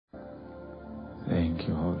Thank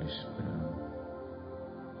you, Holy Spirit.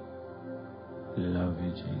 Love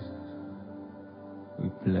you, Jesus. We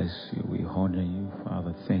bless you. We honor you,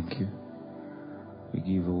 Father. Thank you. We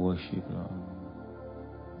give you worship, Lord.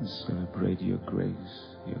 We celebrate your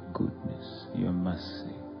grace, your goodness, your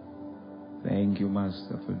mercy. Thank you,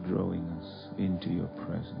 Master, for drawing us into your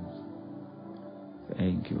presence.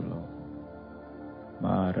 Thank you, Lord.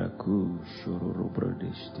 Maraku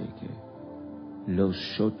shururubradeshteke. Lo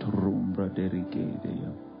shotrumbra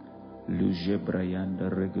derigedeya. Luje brayanda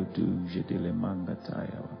regudu jedile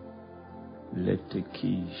mangataya. Lete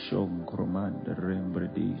ki shongromanda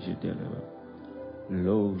rembredi jedelewa.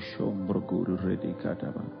 Lo shombroguru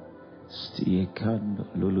redikataba. Stiekand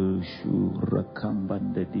lulushu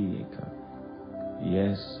rakambanda dieka.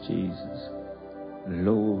 Yes, Jesus.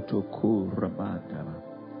 Lo toku rabadaba.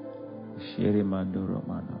 Sheri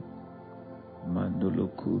mandoromana. Mandolo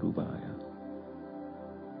kurubaya.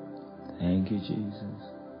 Thank you, Jesus.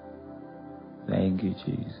 Thank you,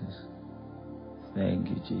 Jesus. Thank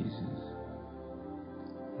you, Jesus.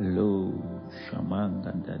 Lo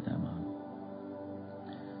shamangandadama.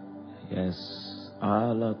 Yes,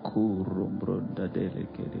 ala kurumbrunda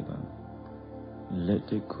delekedeba.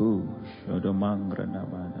 Lete ku shodomangra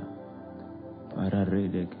namana.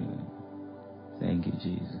 Pararedeke. Thank you,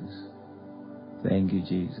 Jesus. Thank you,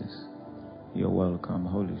 Jesus. You're welcome,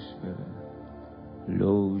 Holy Spirit.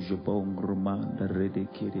 Lo jabongrumanda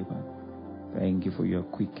redekediba. Thank you for your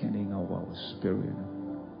quickening of our spirit.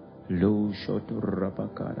 Lo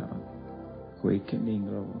shoturabakara.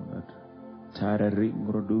 Quickening, Lord.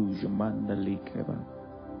 Tararing roduj mandalikeba.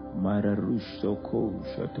 Mararusho ko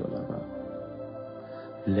shotolaba.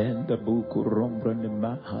 Lenda buku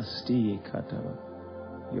rombranima hasti kataba.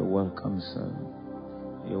 You're welcome, son.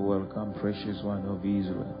 You're welcome, precious one of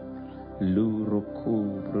Israel.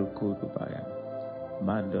 Luruku brukudubaya.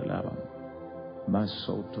 Mandolaba.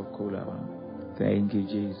 Masoto kulaba. Thank you,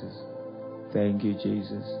 Jesus. Thank you,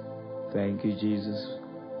 Jesus. Thank you, Jesus,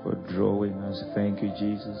 for drawing us. Thank you,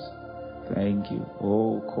 Jesus. Thank you.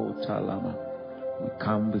 Oh, Kotalama. We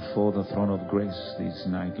come before the throne of grace this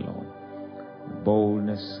night, Lord.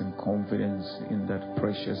 Boldness and confidence in that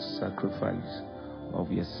precious sacrifice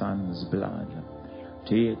of your Son's blood.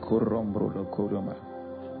 Tie korombro lo koroma.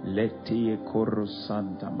 Let tie koro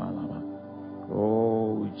santa malama.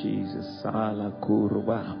 Oh, Jesus, sala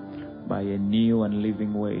kuruba. By a new and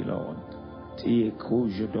living way, Lord. Tie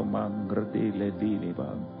kujo domangra de le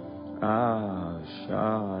diliba. Ah,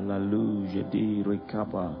 shala luja di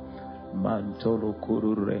rikapa. Mantolo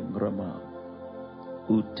kuru rengrama.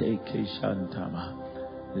 Uteke shantama.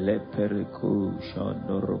 Le periku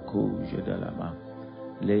shandoroku jedalama.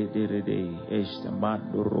 Le derede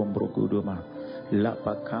estamando rombro guduma. La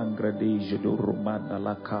pakangra de jedurumanda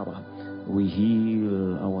la kaba. We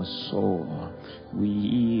heal our soul. We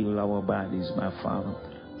heal our bodies, my Father.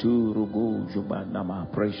 Turugu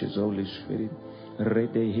jubanama, precious Holy Spirit.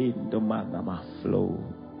 Redehind manama, flow,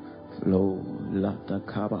 lata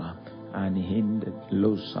kaba, unhindered,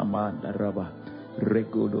 lo samanda raba,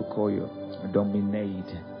 regulo koyo,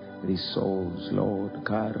 dominate the souls, Lord.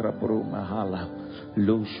 Karabru mahala,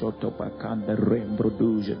 lo shoto pakanda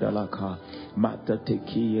rembroduja dalaka, mata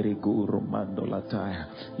tekiri guru mandolataya,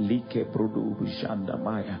 like brodu janda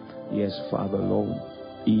maya. Yes, Father, Lord.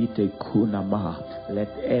 Ite kunama.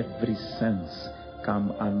 Let every sense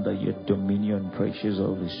come under your dominion, precious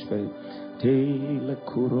Holy Spirit. Tele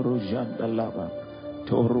kururu janda lava,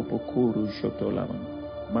 torupo kuru shotolava,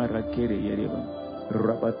 marakere yereva,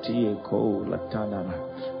 rabatie ko latanama,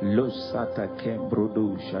 losata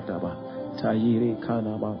kembrodu shataba, tayire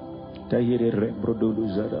kanama, tayire rembrodu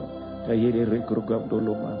zada, tayire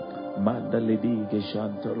rekrugabdoloma, mandaledi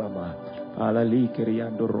geshantolama, alali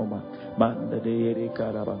keriando Roma, manda de yere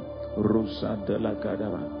karaba, rusanta la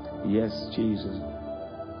karaba. Yes, Jesus.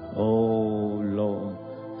 Oh, Lord.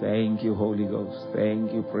 Thank you, Holy Ghost.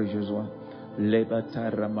 Thank you, precious one.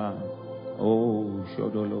 Lebatarama. Oh,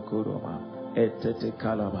 Shodolokuroma. Etete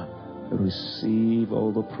Kalaba. Receive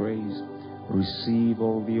all the praise. Receive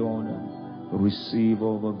all the honor. Receive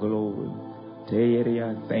all the glory.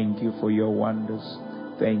 Teria, thank you for your wonders.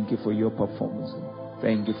 Thank you for your performance.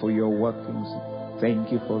 Thank you for your workings.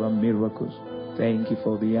 Thank you for the miracles. Thank you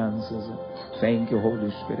for the answers. Thank you,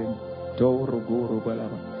 Holy Spirit. Toro guru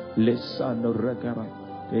balaba. Lesano ragaba.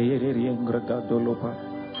 Eyeriengragadolopa.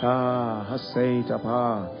 Ta haseita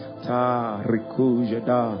pa. Ta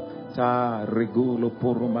rikujada. Ta rigulo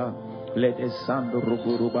puruma. Let esando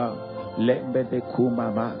ruguruba. Lembe de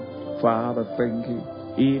kumama. Father, thank you.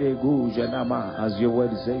 Iregujanama, as your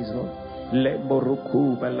word says, Lord.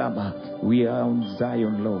 Lemboruku balama. We are on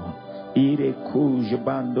Zion, Lord. Ire kuj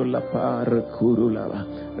bandola par kurulava.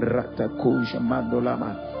 Rata kuj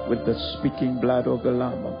mandolama. With the speaking blood of the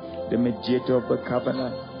Lamb, the mediator of the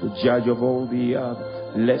covenant, the judge of all the earth.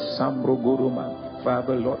 Lesambro guruma.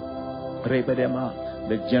 Father, Lord, Rebedema,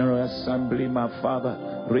 the General Assembly, my Father,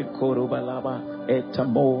 Rikorobalaba,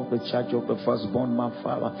 Etamo, the Church of the Firstborn, my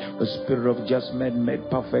Father, the Spirit of just men made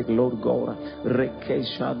perfect, Lord God,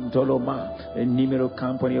 Rekeshantoloma, the numeral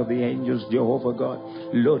company of the angels, Jehovah God,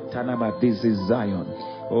 Lord Tanama, this is Zion.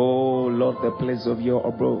 Oh Lord, the place of your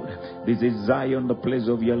abode. This is Zion, the place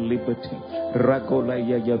of your liberty. Ragola,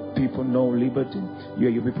 your people know liberty.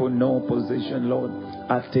 Your people know possession, Lord.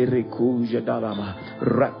 Aterekuja dalama.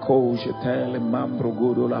 Rakoja tele mambro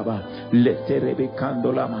gudulaba. Leterebe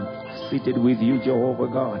kandolama. Seated with you, Jehovah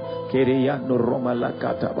God. Kereyano Roma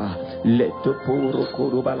lakataba. Leto puro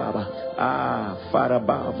kurubalaba. Ah, far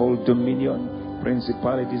above all dominion,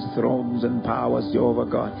 principalities, thrones, and powers, Jehovah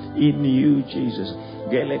God. In you, Jesus.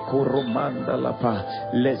 In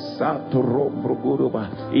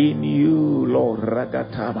you, Lord,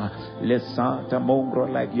 Ragatama, Lesanta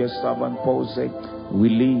Mongro, like your servant Paul said, we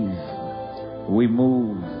live, we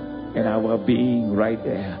move, and our being right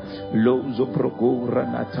there. Lozo Progura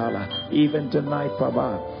Natala, even tonight,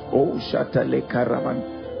 Papa, oh Shatale Karaman,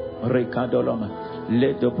 Recadolama,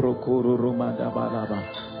 Leto Procuru Rumada Balaba,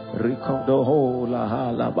 Ricondo Hola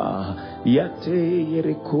Halaba, Yate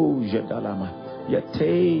Yerikuja Dalama.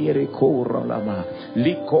 Yate recora lama,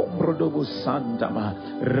 licombro dobu santama,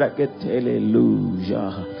 ragetele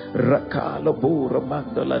luja, rakalo bura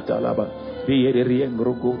mandala talaba, yere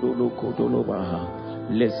riengro godolo kodoloba,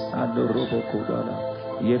 lesando robo kodala,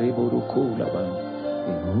 yere boru kulaba.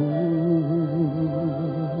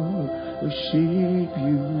 Worship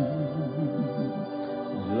you,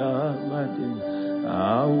 Lamade,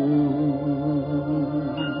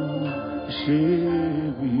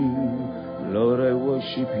 worship you. Lord, I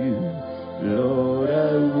worship you. Lord,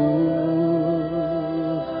 I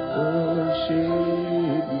worship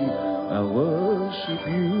you. I worship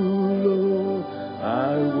you, Lord.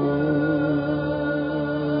 I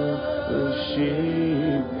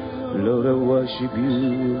worship. Lord, I worship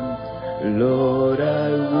you. Lord,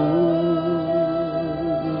 I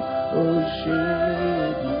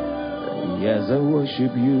worship you. Yes, I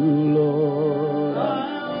worship you, Lord.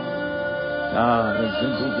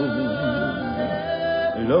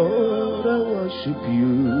 Lord, I worship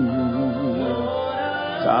you.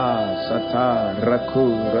 Sata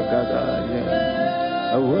Rakura Gadaya.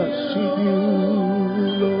 I worship you,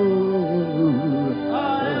 Lord.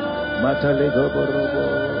 Matalega Borobo.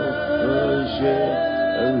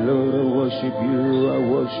 Lord, I worship you. I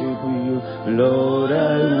worship you. Lord, I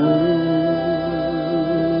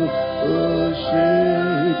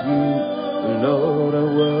worship you. Lord, I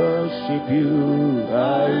worship you. I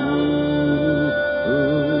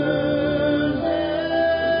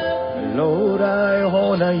Lord, I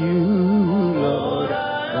honor you. Lord,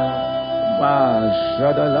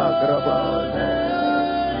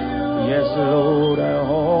 yes, Lord, I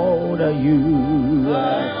honor you.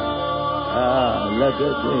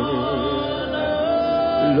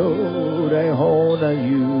 Lord, I honor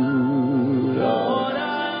you. Lord,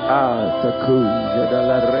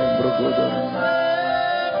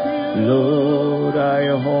 Lord, I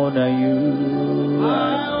honor you.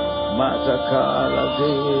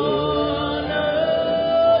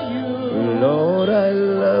 Lord, I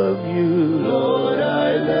love you. Lord,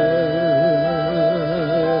 I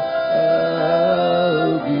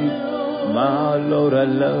love you. My Lord, I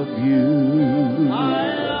love you.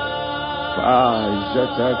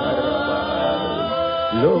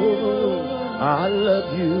 Lord, I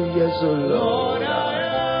love you. Yes, oh Lord.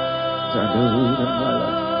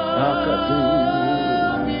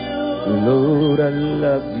 Lord, I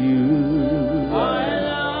love you.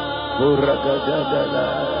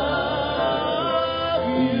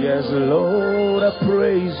 Yes, Lord, I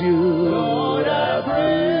praise you. Lord, I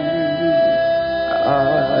praise.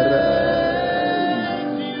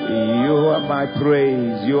 You are my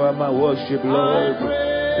praise. You are my worship, Lord.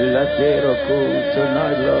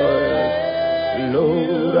 Tonight, Lord.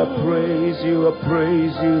 Lord, I praise you. I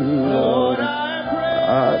praise you, Lord.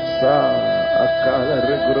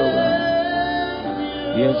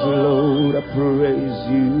 Yes, Lord, I praise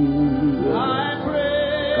you.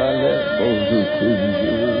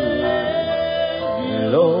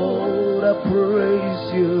 Lord, I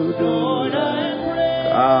praise you. Lord, I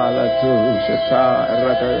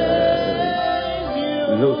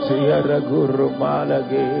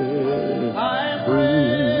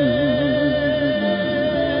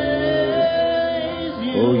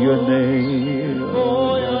Oh, your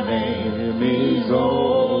name is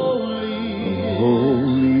holy.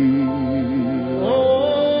 holy,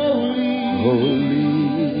 holy.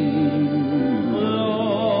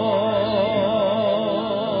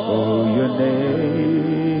 Oh, your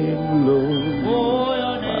name, Lord.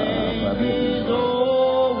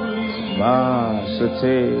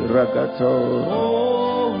 Masate rakato,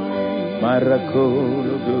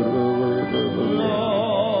 marakolo guru.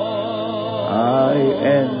 I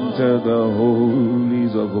enter the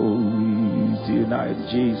holies of holies tonight,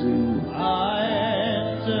 Jesus. I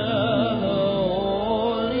enter the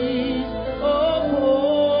holies of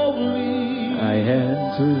holies. I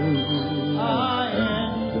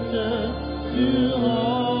enter to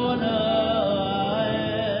honor.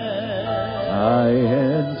 I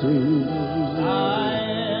enter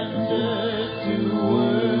to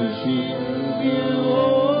worship you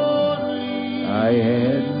only. I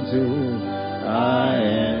enter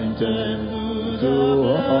to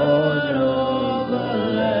honor the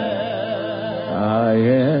Lamb. I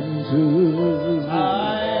enter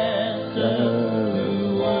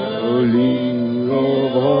holy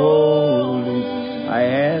of holies. I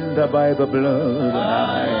enter by the blood. I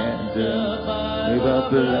enter by the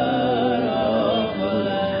blood of the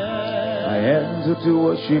Lamb. I enter to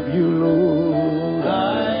worship you, Lord. I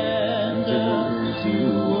enter to worship you.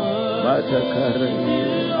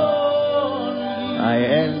 I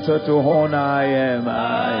enter to honor. I am. I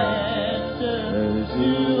enter to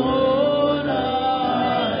honor.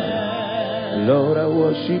 Lord, I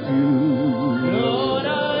worship you. Lord, I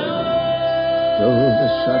Lord,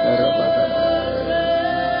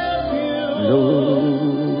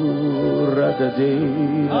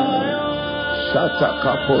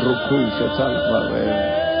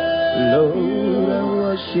 I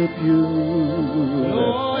worship you.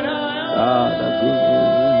 Lord,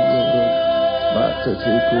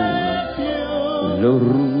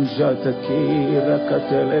 Loruja takira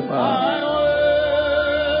katelema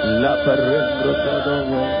la parembro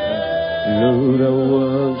kadova. Lord, I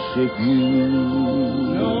worship you.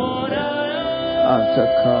 Lord,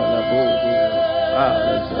 Atakala bodu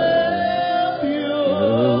aza.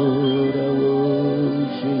 Lord, I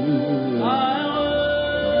worship you.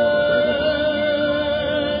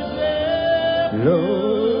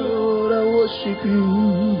 Lord, I worship you.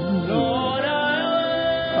 Lord,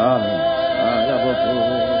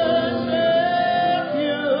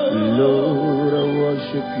 Lord, I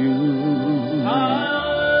worship you.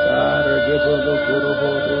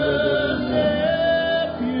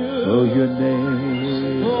 Oh, your name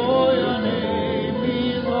is holy.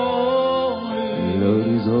 Lord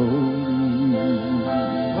is holy.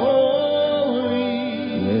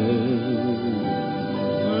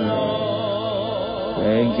 Lord.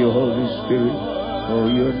 Thank you, Holy Spirit, for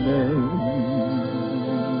your name.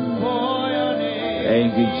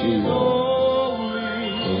 Thank you, Jesus. Holy,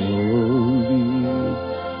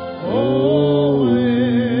 holy,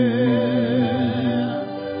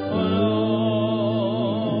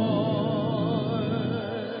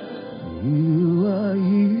 you are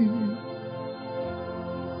here,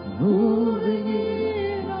 moving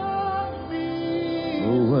in me. I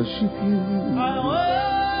worship you. I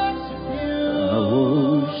worship you. I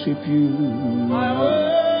worship you. I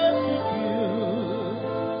worship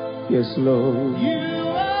you. Yes, Lord. You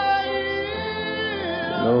are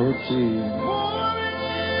here. Lord Jesus.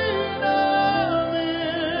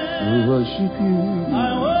 We worship you. I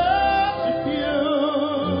worship you.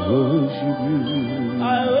 I worship you. I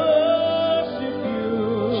worship you.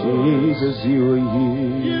 Jesus, you are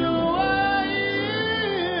here. You are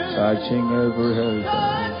here. Touching every heart.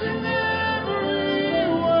 Touching every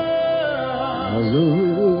world.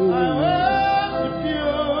 Hallelujah. I worship you.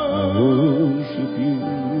 I worship you.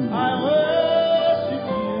 I worship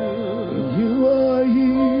you. You are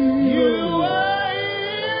here. You are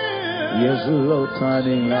here. Yes, Lord,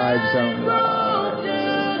 turning lives and lives.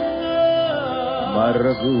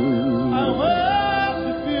 Maragu. I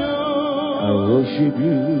worship you. I worship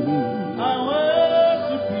you. I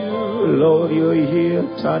worship you. Lord, you're here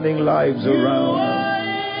turning lives around.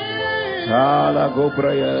 Talago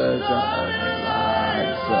prayers turning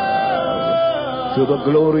lives to the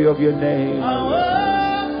glory of your name. I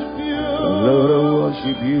worship you. Lord, I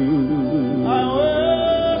worship you. I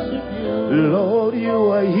worship you. Lord,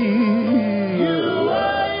 you are here.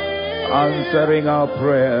 Answering our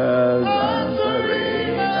prayers.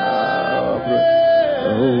 Answering our prayers. I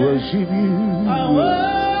worship you. I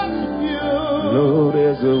worship you. Lord,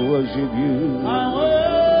 as I worship you. I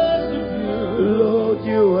worship you. Lord,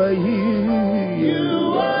 you are here.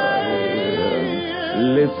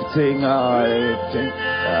 Lifting our lifting.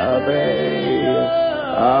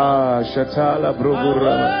 Shatala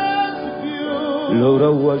Brugura. Lord, I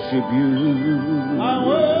worship you. I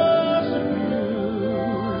worship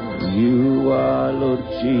you. You are Lord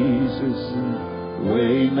Jesus.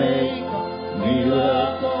 Waymaker,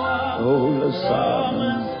 miracle, Oh, the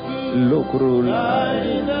Son, look light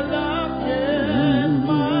in the darkness,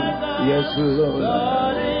 my God. Yes, Lord.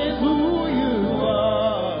 God is who you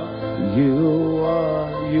are.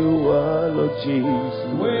 You are Lord Jesus.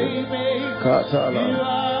 Waymaker, Katala,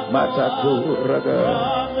 Matakuraga,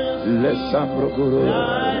 Lesambroguru,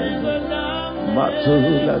 light in the darkness,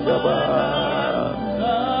 Matula Gaba.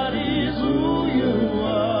 God is who you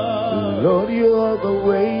are. Lord, you are the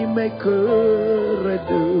way maker.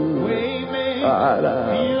 Waymaker, Ala,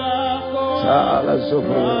 miracle, Sala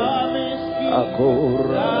Sobro, promise keeper,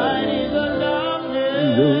 Akora, light in the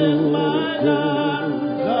darkness, my God.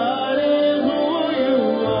 God is who you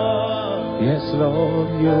are. Yes, Lord,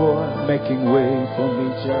 you are making way for me,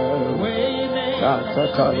 child. Waymaker,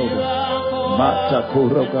 Katakalo, miracle,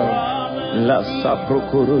 Matakuroga, La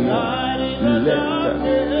Saprokuruya, Lenda.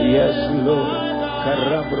 Yes, Lord,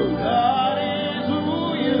 Karabruga. God is who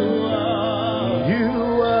you are. You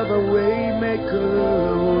are the way maker,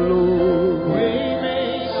 oh Lord.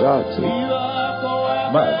 Waymaker, Sati, miracle,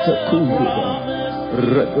 Matakuruga,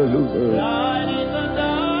 Regaluga, light in the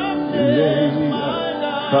darkness, Leila, my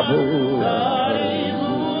God. Kabura. God is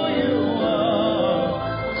who you are.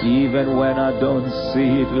 Even when I don't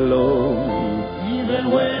see it, Lord, Even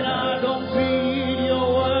when I don't feel your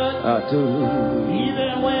word, I do.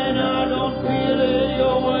 even when I don't feel it,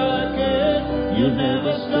 you're working. You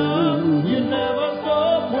never stop, you never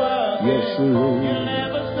stop working. Yes, Lord. You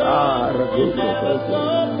never stop, you never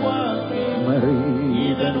stop working. Marie,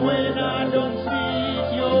 Even when I don't see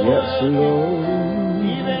it, you're yes, working. Lord.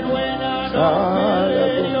 Even when I don't feel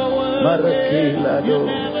it, you're working. Marakila You do,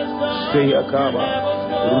 never stop, Steyakaba,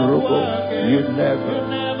 Ruko, you never,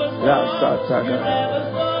 La Sataga, never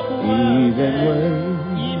stop even when,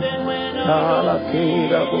 even when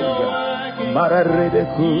Alakira Buga,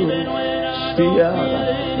 Mararedeku, Stiana,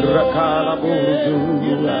 Rakala Burdu,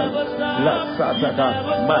 La Sataka,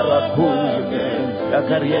 Marakuja, La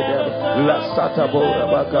Carriera, La Satabora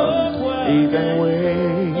Baka, even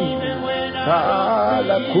when,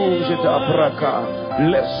 Kala Kujita Praka,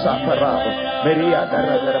 Le Sataraba, Maria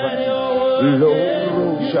Daraba, Loro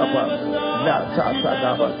Jaba,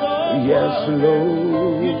 Natataba, yes,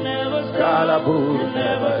 Lord, Kalabur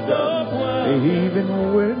never done, even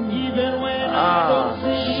when,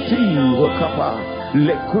 Steve Kapa,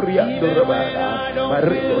 Le Curiando Rabana,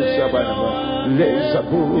 Marino Shabana, Le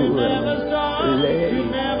Sapura,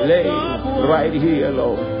 lay, right here,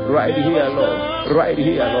 Lord, right here, Lord, right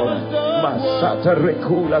here, Lord, Masata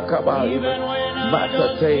Recula Kabali,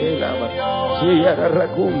 Matatela, Sierra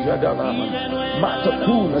Raguja Dalama,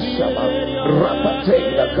 Matakuna Shaba,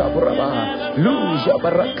 Rapatela Cabraba, Luja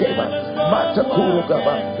Barakeba, Matakuru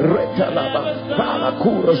Gaba, Retalaba,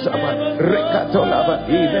 Palakura Shaba, Recatolaba,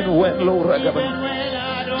 even when Lora Gaba.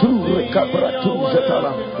 Tu recapra tu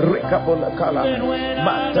zatala recapola kala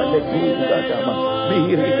mata le kuga dama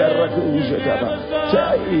miri garaguja dama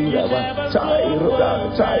tai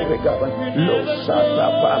regaba lo sata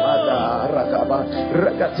palada rakaba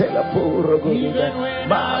rakatela puro guida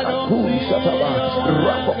mala kuja dama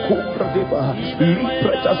rapo kupra deba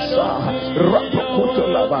lipreta sa rapo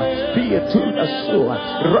kutolaba pietuna sua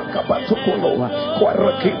rakabato koloa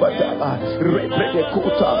kwarakiba dama repede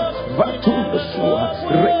kuta vatuna sua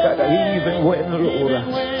even when Lord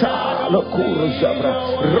Talakura Zabra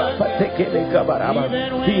Rapatekele Kabaraba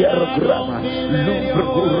Pierre Grama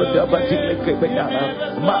Lumbrugura Dabatile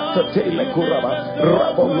Kebenana Matatele Kuraba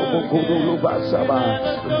Rabolo Basaba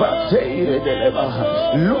Batere Deleva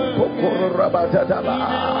Lumpo Rabatadala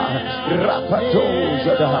Rapato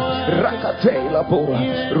Jada Rakatela Bora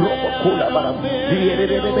Robokula Baram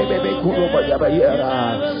Bebe Kuroba Yabayera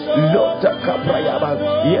Lota Caprayaba.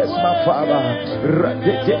 Yes, my Father.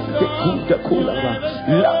 Kuda Kulava,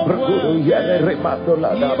 Lambruguru Yale Remando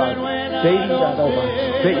Ladaba, Feida Nova,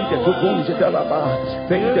 Feida Tubuja Dalaba,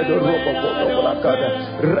 Feida the Robo Lakada,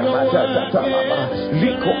 Ramata Talaba,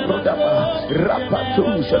 Liko Prodaba, Rapatu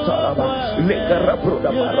Shatalaba, Lekara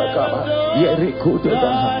Prodaba Rakaba, Yerikuda,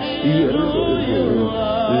 Yeru,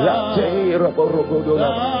 Late Raborogodola,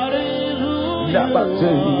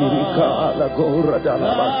 Labate Rika Lagora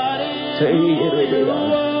Dalaba,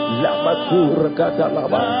 Teira. Lamakur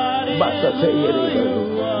Katalaba, Matatayere,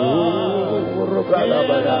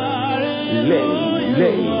 Rogalabara,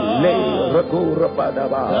 Lay, Rakura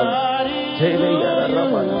Padaba, Teleyara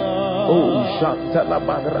Ramana, Oh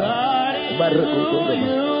Shantalabara, Marakuto,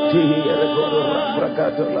 Tierra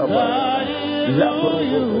Rakatolaba, Lapro,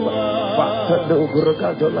 Patado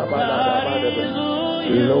Gurkatolaba.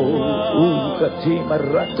 Lord, Katima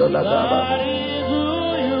Rato Lagaba.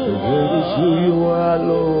 That is who you are,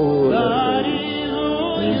 Lord. That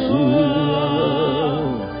is who you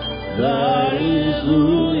are. That is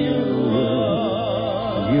who you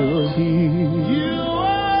are. You're here.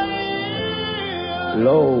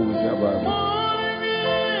 Lord, Jabba.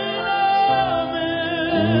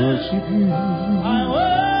 Worship you. I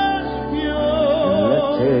worship you.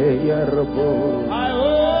 I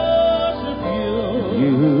worship you.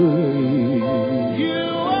 You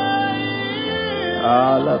are here.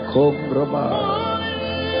 Ala Kombrama.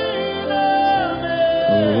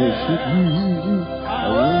 Worship you. I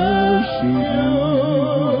worship you.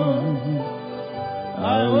 I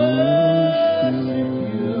worship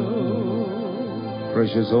you.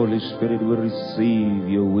 Precious Holy Spirit, we receive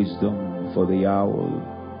your wisdom for the hour.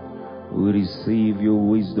 We receive your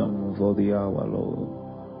wisdom for the hour, Lord.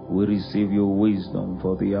 We receive your wisdom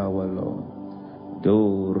for the hour, Lord.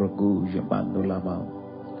 Do Raguja Bandolama.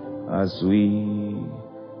 As we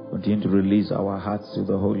continue to release our hearts to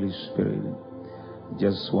the Holy Spirit,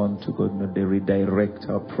 just want to go to redirect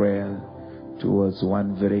our prayer towards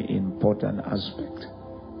one very important aspect.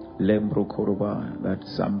 Lembro Koroba,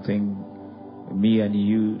 that's something me and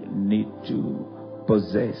you need to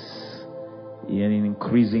possess in an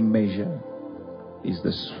increasing measure, is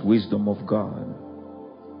the wisdom of God.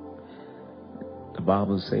 The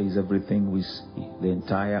Bible says everything we see, the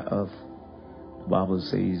entire earth, the Bible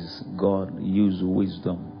says God used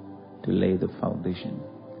wisdom to lay the foundation.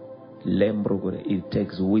 It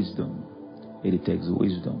takes wisdom. It takes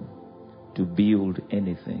wisdom to build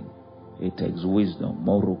anything. It takes wisdom.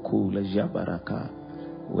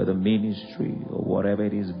 Whether ministry or whatever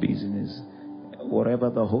it is, business, whatever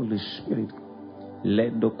the Holy Spirit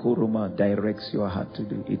Lendo Kuruma directs your heart to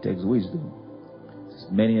do, it takes wisdom.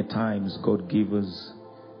 Many a times God gives us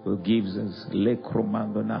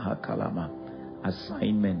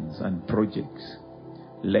assignments and projects,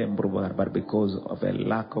 but because of a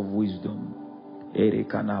lack of wisdom,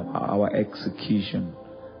 our execution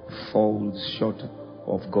falls short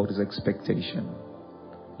of God's expectation.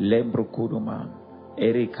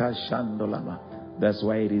 That's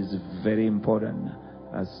why it is very important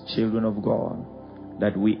as children of God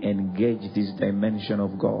that we engage this dimension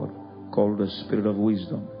of God called the Spirit of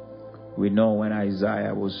Wisdom. We know when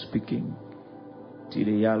Isaiah was speaking to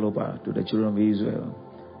the children of Israel,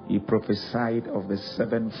 he prophesied of the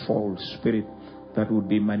sevenfold Spirit that would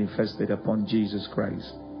be manifested upon Jesus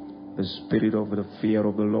Christ. The Spirit of the fear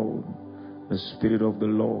of the Lord, the Spirit of the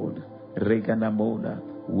Lord, Reganamona,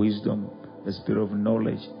 wisdom, the Spirit of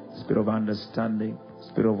knowledge, the Spirit of understanding, the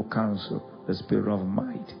Spirit of counsel, the Spirit of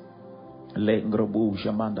might. And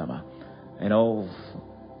of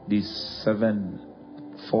this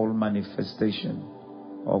sevenfold manifestation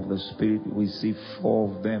of the Spirit, we see four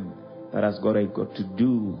of them that has got to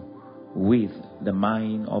do with the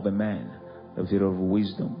mind of a man: the Spirit of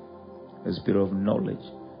wisdom, the Spirit of knowledge,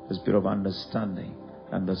 the Spirit of understanding,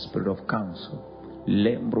 and the Spirit of counsel.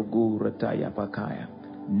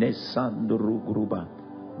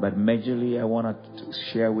 But majorly I want to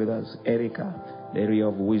share with us, Erica, the area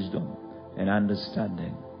of wisdom and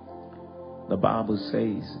understanding. The Bible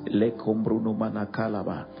says,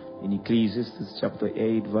 in Ecclesiastes chapter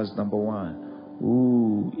 8 verse number 1,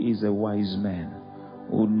 who is a wise man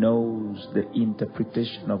who knows the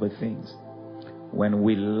interpretation of the things? When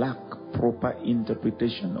we lack proper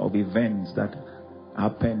interpretation of events that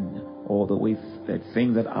happen, or the way that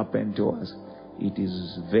things that happen to us, it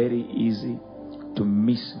is very easy to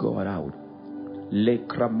miss God out.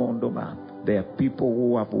 There are people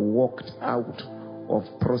who have walked out of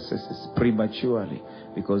processes prematurely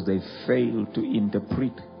because they fail to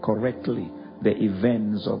interpret correctly the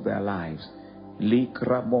events of their lives.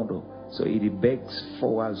 So it begs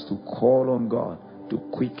for us to call on God to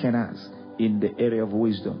quicken us in the area of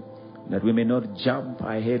wisdom, that we may not jump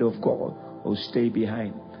ahead of God or stay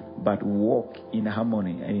behind, but walk in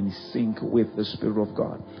harmony and in sync with the Spirit of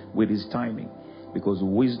God, with His timing. Because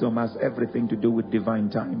wisdom has everything to do with divine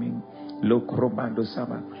timing.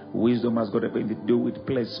 Wisdom has got everything to do with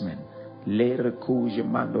placement.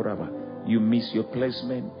 You miss your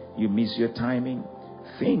placement, you miss your timing,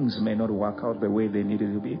 things may not work out the way they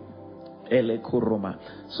needed to be.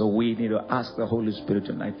 So we need to ask the Holy Spirit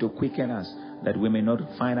tonight to quicken us, that we may not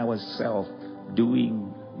find ourselves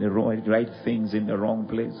doing the right things in the wrong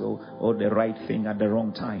place, or the right thing at the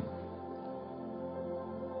wrong time.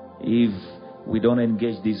 If we don't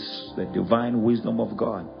engage the divine wisdom of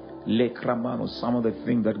God, some of the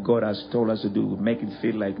things that God has told us to do make it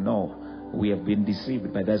feel like, no, we have been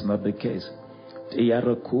deceived, but that's not the case.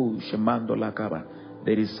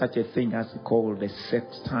 There is such a thing as called the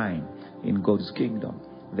set time in God's kingdom.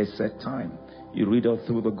 The set time. You read all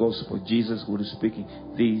through the gospel, Jesus would be speaking,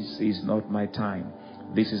 this is not my time.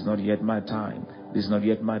 This is not yet my time. This is not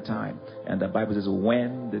yet my time. And the Bible says,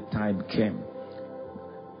 when the time came,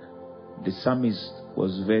 the psalmist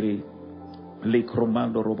was very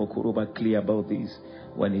clear about this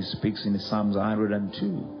when he speaks in Psalms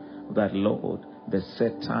 102, that Lord, the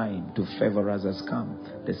set time to favor us has come.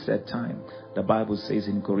 The set time. The Bible says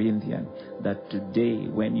in Corinthians that today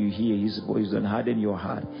when you hear his voice, don't harden your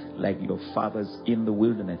heart like your fathers in the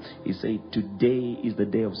wilderness. He said today is the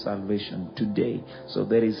day of salvation. Today. So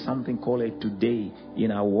there is something called a today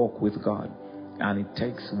in our walk with God. And it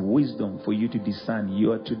takes wisdom for you to discern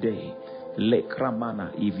your today.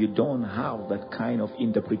 Lekramana, if you don't have that kind of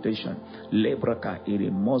interpretation, lebraka, it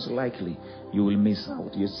is most likely you will miss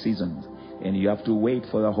out your seasons. And you have to wait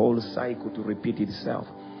for the whole cycle to repeat itself.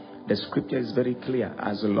 The scripture is very clear.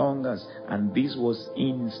 As long as, and this was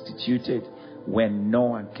instituted when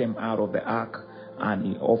Noah came out of the ark and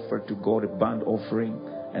he offered to God a burnt offering.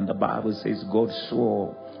 And the Bible says God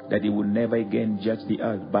swore that he would never again judge the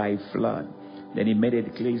earth by flood. Then he made a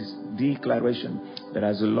declaration that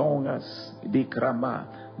as long as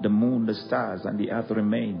the moon, the stars, and the earth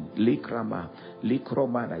remain, likrama,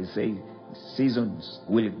 I say, seasons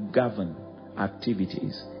will govern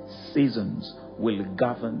activities. Seasons will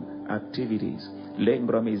govern activities.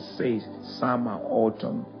 Lengrami says summer,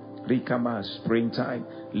 autumn, rikama, springtime,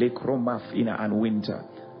 lekroma, fina, and winter.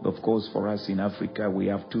 Of course, for us in Africa, we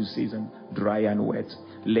have 2 seasons, dry and wet.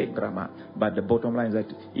 Lengrama. But the bottom line is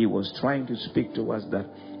that he was trying to speak to us that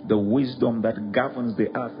the wisdom that governs the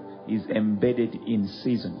earth is embedded in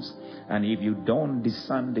seasons. And if you don't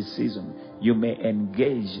discern the season, you may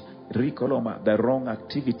engage the wrong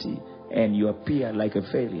activity and you appear like a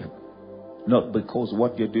failure. Not because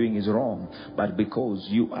what you're doing is wrong, but because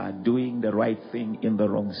you are doing the right thing in the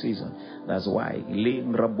wrong season. That's why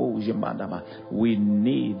we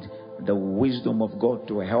need the wisdom of God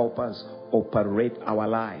to help us operate our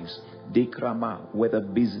lives. Dikrama, whether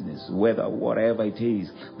business, whether whatever it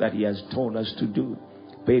is that he has told us to do.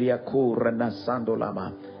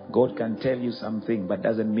 God can tell you something, but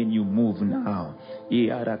doesn't mean you move now.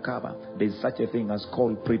 There's such a thing as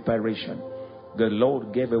called preparation. The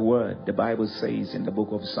Lord gave a word, the Bible says in the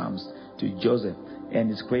book of Psalms, to Joseph. And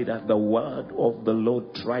it's great that the word of the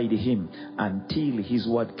Lord tried him until his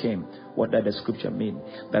word came. What does the scripture mean?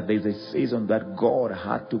 That there's a season that God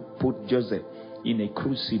had to put Joseph in a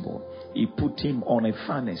crucible. He put him on a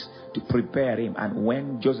furnace to prepare him. And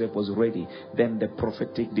when Joseph was ready, then the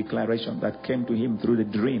prophetic declaration that came to him through the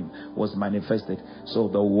dream was manifested. So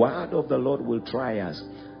the word of the Lord will try us.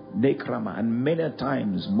 Nekrama. And many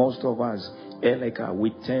times, most of us, Eleka, we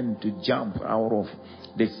tend to jump out of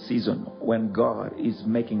the season when God is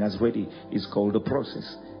making us ready. Is called the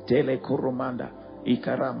process. Telekoromanda,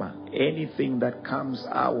 Ikarama. Anything that comes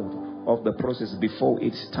out of the process before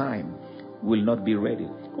its time will not be ready.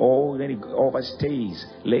 Or then it overstays,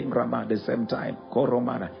 Lengrama at the same time,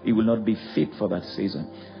 Koromana, it will not be fit for that season.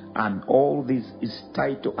 And all this is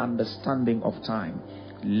tied to understanding of time.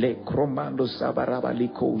 So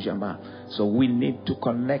we need to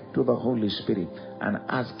connect to the Holy Spirit and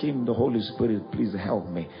ask him, the Holy Spirit, please help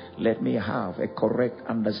me. Let me have a correct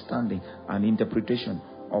understanding and interpretation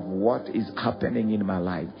of what is happening in my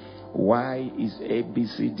life. Why is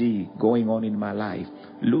ABCD going on in my life?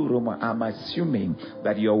 Luruma, I'm assuming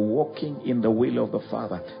that you're walking in the will of the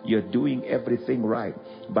Father. You're doing everything right.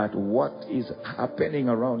 But what is happening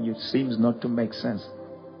around you seems not to make sense.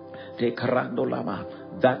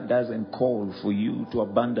 That doesn't call for you to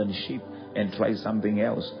abandon sheep and try something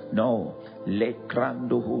else. No. It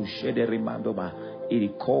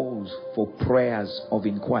calls for prayers of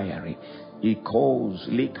inquiry. It calls,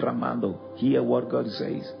 hear what God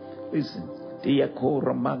says. Listen.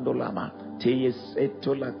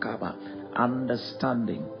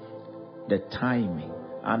 Understanding the timing,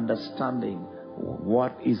 understanding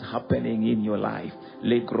what is happening in your life,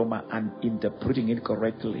 and interpreting it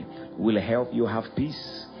correctly will help you have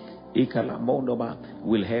peace.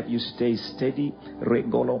 Will help you stay steady,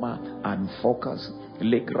 and focus.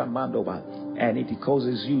 And it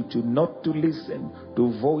causes you to not to listen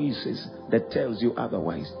to voices that tells you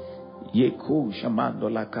otherwise.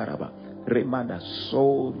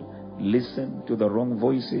 Soul listen to the wrong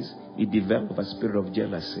voices, it develops a spirit of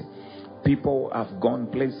jealousy. People have gone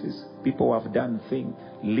places, people have done things,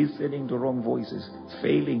 listening to wrong voices,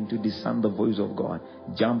 failing to discern the voice of God.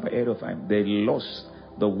 Jump ahead of time. They lost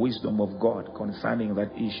the wisdom of God concerning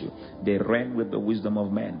that issue. They ran with the wisdom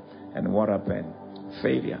of man. And what happened?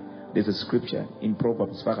 Failure. There's a scripture in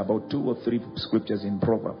Proverbs, in fact, about 2 or 3 scriptures in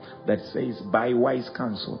Proverbs that says, by wise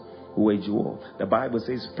counsel, wage war. The Bible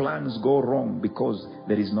says plans go wrong because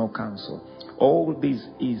there is no counsel. All this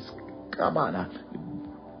is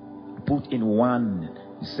put in one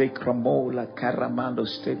Sekramola Karamando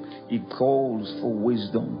step. It calls for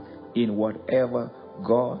wisdom in whatever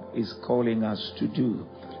God is calling us to do.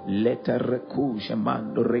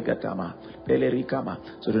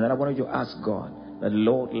 So tonight I want you to ask God that,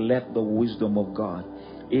 Lord, let the wisdom of God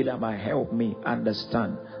help me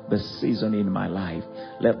understand the season in my life.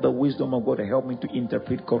 Let the wisdom of God help me to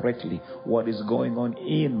interpret correctly what is going on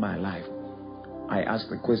in my life. I asked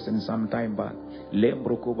the question some time back.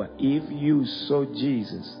 If you saw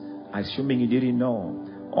Jesus, assuming you didn't know,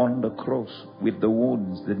 on the cross with the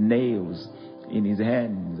wounds, the nails in his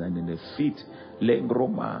hands and in the feet,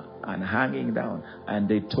 and hanging down, and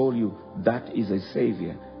they told you that is a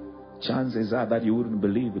savior, chances are that you wouldn't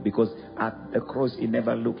believe it, because at the cross it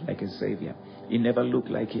never looked like a savior. It never looked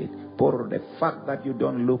like it. But the fact that you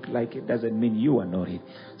don't look like it doesn't mean you are not it.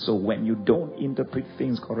 So when you don't interpret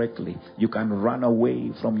things correctly, you can run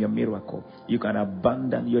away from your miracle. You can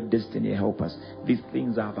abandon your destiny helpers. These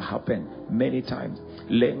things have happened many times.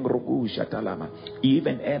 You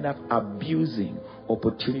even end up abusing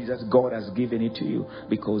opportunities that God has given it to you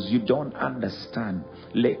because you don't understand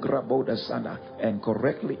and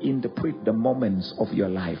correctly interpret the moments of your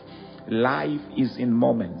life. Life is in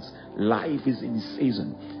moments. Life is in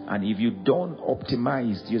season. And if you don't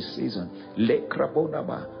optimize your season,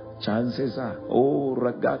 chances are,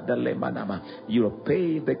 you'll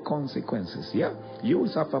pay the consequences. Yeah, you will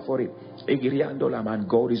suffer for it. And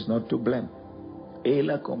God is not to blame.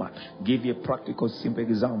 Give you a practical, simple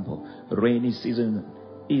example. Rainy season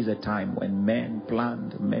is a time when men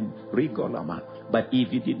plant, men rigolama. But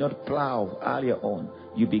if you did not plow earlier on,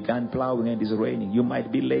 you began plowing and it's raining, you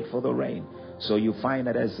might be late for the rain. So you find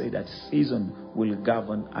that I say that season will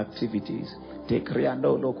govern activities. Take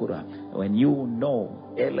Riando Lokura. When you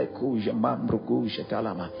know,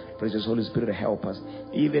 precious Holy Spirit, help us.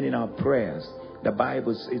 Even in our prayers, the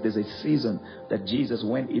Bible says there's a season that Jesus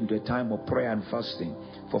went into a time of prayer and fasting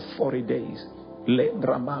for 40 days.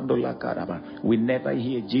 We never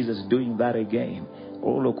hear Jesus doing that again.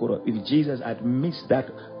 If Jesus had missed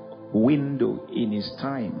that window in his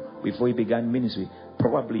time before he began ministry,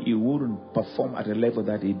 probably he wouldn't perform at a level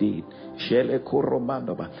that he did.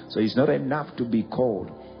 So it's not enough to be called.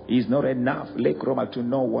 It's not enough to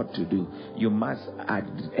know what to do. You must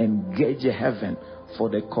engage heaven for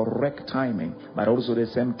the correct timing, but also at the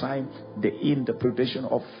same time the interpretation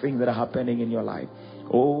of things that are happening in your life.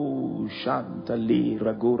 Oh, Shantali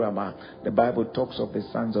Ragurama. The Bible talks of the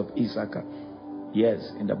sons of Issachar.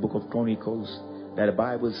 Yes, in the book of Chronicles, that the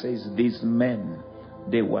Bible says these men,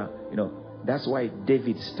 they were, that's why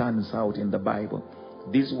David stands out in the Bible.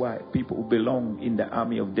 These were people who belong in the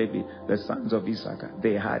army of David, the sons of Issachar.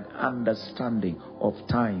 They had understanding of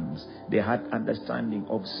times. They had understanding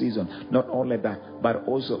of season. Not only that, but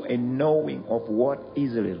also a knowing of what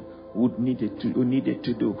Israel needed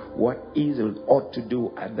to do, what Israel ought to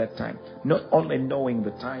do at that time. Not only knowing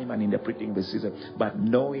the time and interpreting the season, but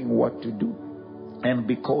knowing what to do. And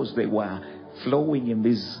because they were flowing in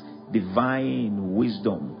this divine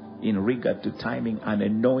wisdom in regard to timing and a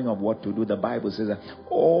knowing of what to do, the Bible says that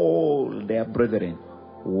all their brethren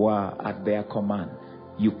were at their command.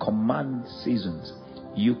 You command seasons.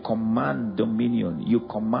 You command dominion. You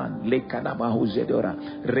command. You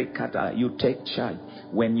take charge.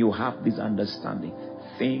 When you have this understanding,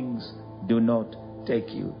 things do not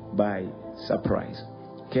take you by surprise.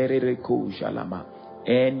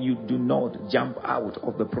 And you do not jump out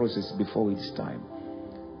of the process before it's time.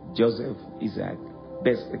 Joseph is a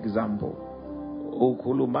best example.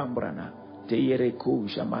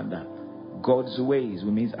 God's ways,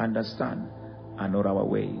 we mean understand, are not our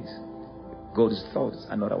ways. God's thoughts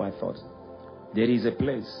are not our thoughts. There is a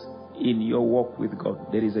place in your walk with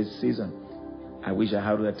God. There is a season. I wish I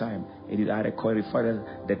had the time. It is I qualify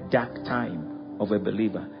the dark time of a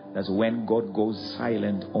believer. That's when God goes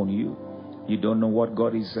silent on you. You don't know what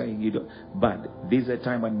God is saying. But this is a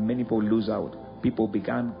time when many people lose out. People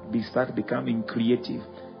start becoming creative.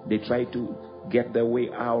 They try to get their way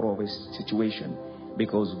out of a situation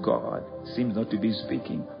because God seems not to be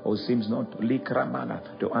speaking or seems not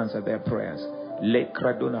to answer their prayers.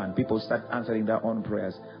 And people start answering their own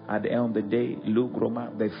prayers. At the end of the day,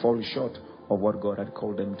 they fall short of what God had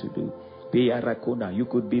called them to do. You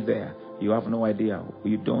could be there. You have no idea.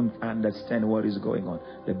 You don't understand what is going on.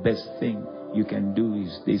 The best thing you can do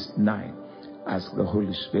is this night. Ask the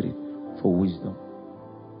Holy Spirit for wisdom.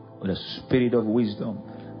 The Spirit of wisdom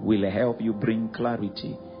will help you bring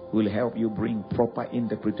clarity will help you bring proper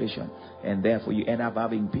interpretation, and therefore you end up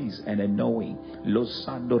having peace and a knowing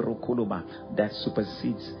that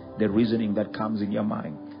supersedes the reasoning that comes in your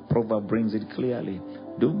mind. Proverb brings it clearly.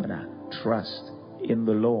 Dumna, trust in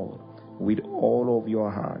the Lord with all of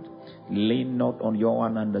your heart. Lean not on your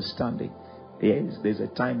own understanding. Yes, there's a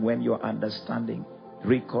time when your understanding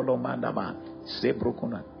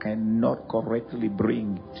cannot correctly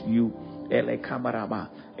bring to you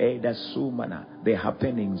the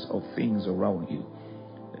happenings of things around you.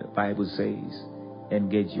 The Bible says,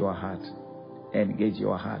 engage your heart. Engage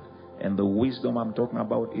your heart. And the wisdom I'm talking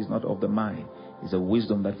about is not of the mind. It's a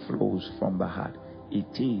wisdom that flows from the heart.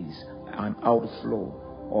 It is an outflow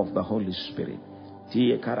of the Holy Spirit.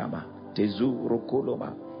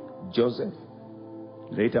 Joseph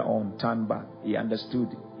later on turned back. He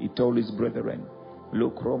understood. He told his brethren,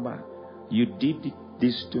 look, Roma, you did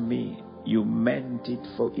this to me. You meant it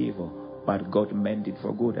for evil, but God meant it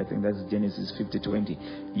for good. I think that's Genesis 50:20.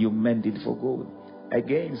 You meant it for good.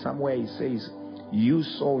 Again, somewhere he says, you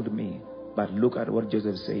sold me. But look at what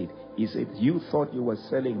Joseph said. He said, you thought you were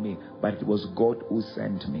selling me, but it was God who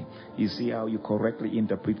sent me. You see how you correctly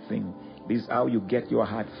interpret things. This is how you get your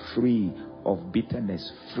heart free of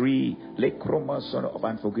bitterness, free of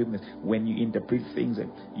unforgiveness. When you interpret things,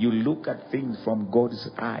 you look at things from God's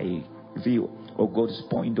eye view or God's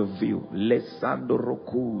point of view.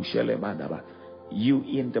 You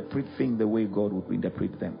interpret things the way God would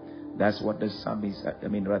interpret them. That's what the psalmist,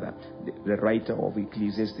 the writer of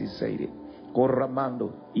Ecclesiastes said it.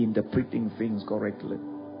 Coramando, interpreting things correctly,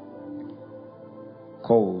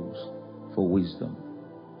 calls for wisdom,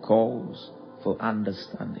 calls for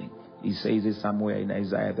understanding. He says it somewhere in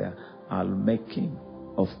Isaiah there, I'll make him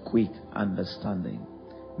of quick understanding.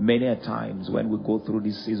 Many a times when we go through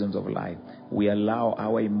these seasons of life, we allow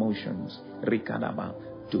our emotions,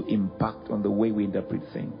 to impact on the way we interpret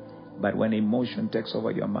things. But when emotion takes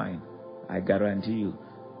over your mind, I guarantee you,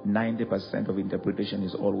 90% of interpretation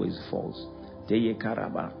is always false.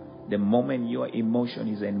 The moment your emotion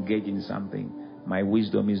is engaged in something, my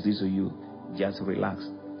wisdom is this to you: just relax,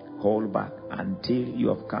 hold back until you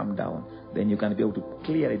have calmed down. Then you can be able to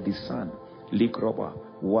clearly discern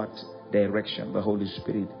what direction the Holy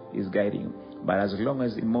Spirit is guiding you. But as long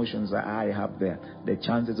as emotions are high up there, the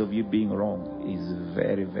chances of you being wrong is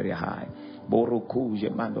very, very high.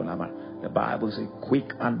 The Bible says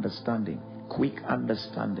quick understanding. Quick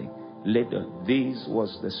understanding. Later, this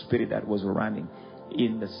was the spirit that was running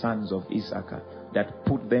in the sons of Issachar that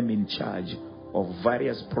put them in charge of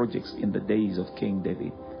various projects in the days of King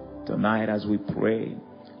David. Tonight, as we pray,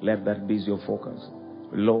 let that be your focus.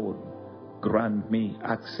 Lord, grant me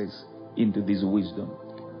access into this wisdom.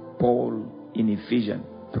 Paul in Ephesians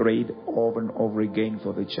prayed over and over again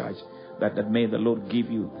for the church that may the Lord give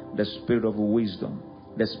you the spirit of wisdom.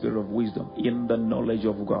 The spirit of wisdom in the knowledge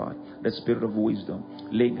of God. The spirit of wisdom.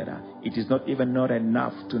 It is not even not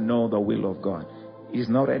enough to know the will of God. It is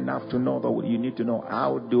not enough to know the will. You need to know,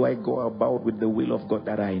 how do I go about with the will of God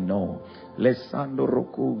that I know?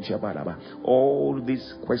 All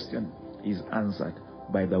this question is answered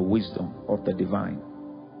by the wisdom of the divine.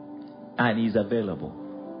 And is available.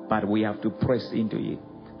 But we have to press into it.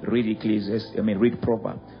 Read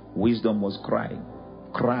Proverbs. Wisdom was crying.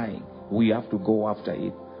 We have to go after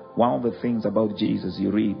it. One of the things about Jesus,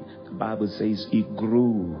 you read, the Bible says he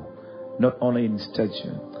grew, not only in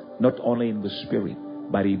stature, not only in the spirit,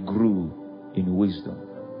 but he grew in wisdom.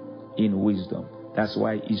 In wisdom. That's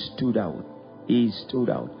why he stood out. He stood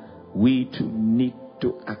out. We too need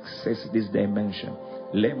to access this dimension.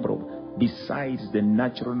 Besides the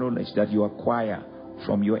natural knowledge that you acquire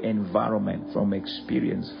from your environment, from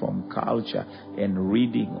experience, from culture, and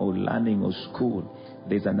reading or learning or school,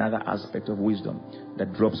 there's another aspect of wisdom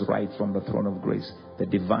that drops right from the throne of grace. The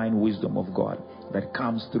divine wisdom of God that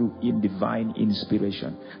comes through in divine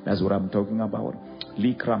inspiration. That's what I'm talking about.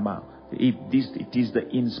 Likrama. It is the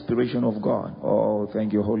inspiration of God. Oh,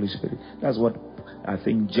 thank you, Holy Spirit. That's what I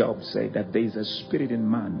think Job said, that there is a spirit in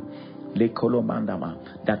man,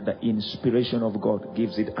 that the inspiration of God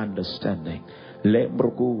gives it understanding.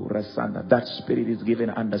 That spirit is given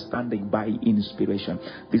understanding by inspiration.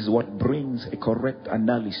 This is what brings a correct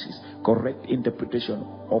analysis, correct interpretation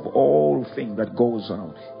of all things that goes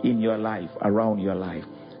on in your life, around your life.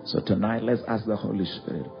 So tonight, let's ask the Holy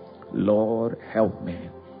Spirit, Lord, help me.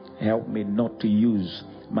 Help me not to use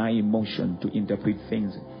my emotion to interpret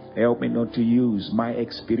things. Help me not to use my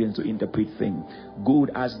experience to interpret things.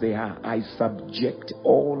 Good as they are, I subject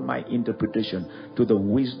all my interpretation to the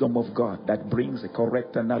wisdom of God that brings a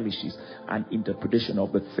correct analysis and interpretation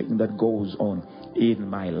of the thing that goes on in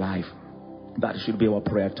my life. That should be our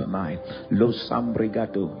prayer tonight. Lo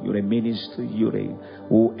Sambrigato, you're a minister, you're a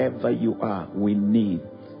whoever you are, we need.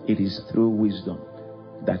 It is through wisdom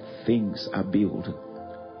that things are built.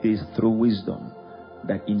 It is through wisdom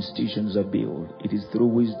that institutions are built. It is through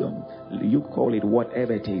wisdom. You call it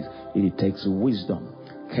whatever it is. It takes wisdom.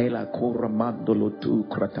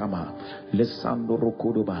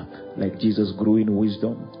 Like Jesus grew in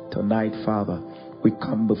wisdom. Tonight, Father, we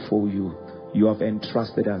come before you. You have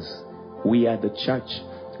entrusted us. We are the church,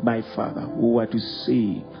 my Father, who are to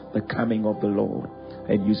see the coming of the Lord.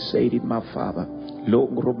 And you said it, my Father,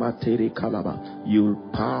 you'll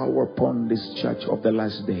power upon this church of the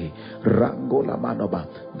last day. Rangola Manoba,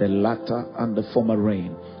 the latter and the former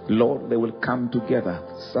rain. Lord, they will come together.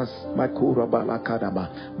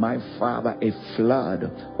 My Father, a flood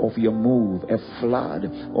of your move, a flood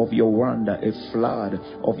of your wonder, a flood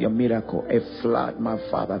of your miracle, a flood, my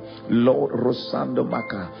Father. Lord, Rosando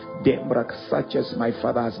Maka, Dembrak, such as my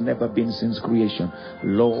Father has never been since creation.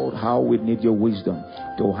 Lord, how we need your wisdom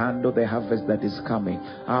to handle the harvest that is coming.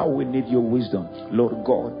 How we need your wisdom, Lord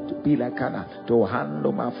God, to be like Anna, to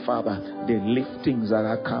handle, my Father, the liftings that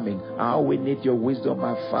are coming. How we need your wisdom,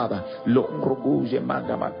 my Father,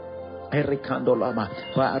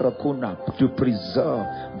 to preserve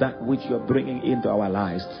that which you're bringing into our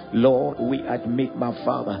lives. Lord, we admit, my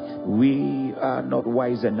Father, we are not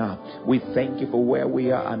wise enough. We thank you for where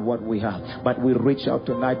we are and what we have, but we reach out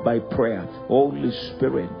tonight by prayer. Holy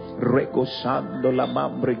Spirit,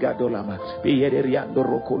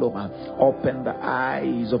 open the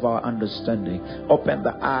eyes of our understanding, open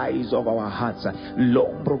the eyes of our hearts,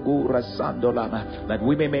 that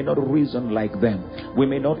we may not reason like them, we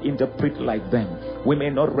may not interpret like them, we may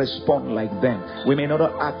not respond like them, we may not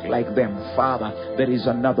act like them. Father, there is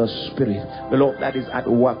another spirit, Lord, that is at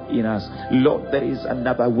work in us. Lord, there is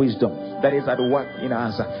another wisdom that is at work in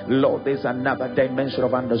us. Lord, there is another dimension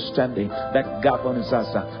of understanding that governs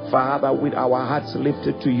us. Father, with our hearts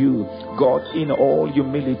lifted to you, God, in all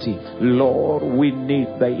humility, Lord, we need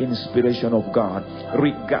the inspiration of God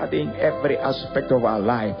regarding every aspect of our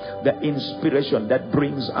life, the inspiration that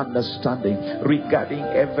brings understanding regarding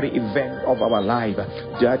every event of our life.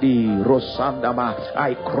 Daddy Rosandama,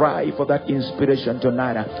 I cry for that inspiration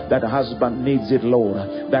tonight. That husband needs it, Lord.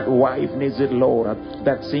 That wife needs it, Lord.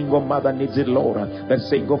 That single mother needs it, Lord. That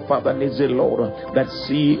single father needs it, Lord. That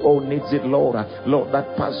CEO needs it, Lord. Lord,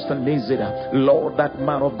 that pastor needs it. Lord, that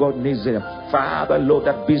man of God needs it. Father, Lord,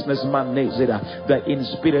 that businessman needs it. The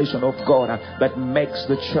inspiration of God that makes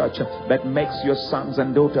the church, that makes your sons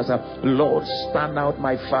and daughters, Lord, stand out,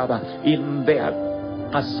 my Father, in their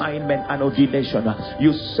assignment and ordination.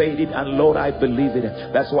 You said it, and Lord, I believe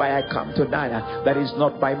it. That's why I come tonight. That is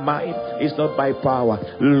not by might, it's not by power.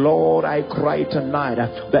 Lord, I cry tonight,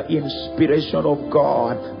 the inspiration of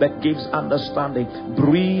God that gives understanding.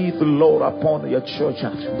 Breathe, Lord, upon your church.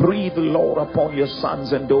 Breathe, Lord, upon your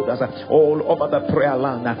sons and daughters all over the prayer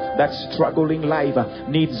land. That struggling life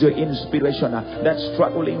needs your inspiration. That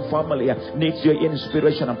struggling family needs your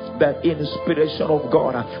inspiration. That inspiration of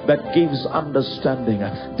God that gives understanding.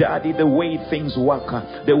 Daddy, the way things work,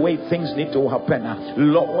 the way things need to happen,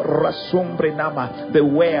 Lord, Rasumbre Nama, the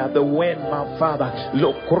where, the when, my Father,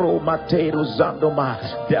 Lokro Materu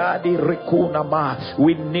Zandoma, Daddy Rekunama,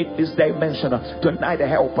 we need this dimension tonight.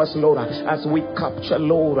 Help us, Lord, as we capture,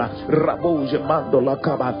 Lord, Raboje Mandola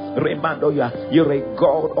Kaba, Remandoya, you're a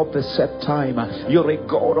God of the set time, you're a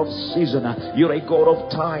God of season, you're a God of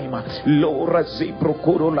time, Lord,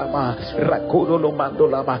 Ziprokurulama, Rakurulu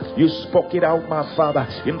Mandolama, you spoke it out, my Father.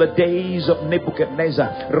 In the days of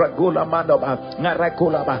Nebuchadnezzar, Ragula Mandoba,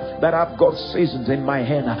 Narakulaba, that I've got seasons in my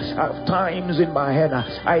hand, I've times in my hand,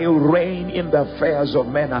 I reign in the affairs of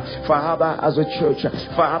men. Father, as a church,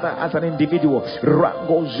 Father, as an individual,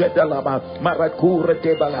 Rango Jedalaba, Marakure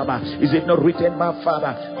Tebalaba, is it not written, my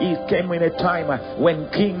Father? It came in a time when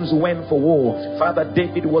kings went for war. Father,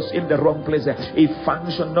 David was in the wrong place. He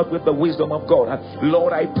functioned not with the wisdom of God.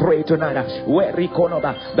 Lord, I pray tonight, where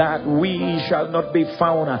that we shall not be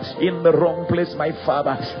found in the wrong place, my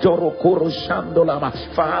Father.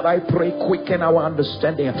 Father, I pray, quicken our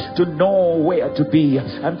understanding to know where to be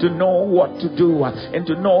and to know what to do and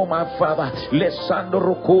to know, my Father,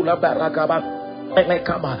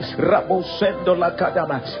 Elekama Rabosendo la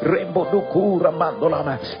Kadama Rembo Dukura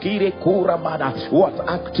Mandolama Kire Kura Mana. What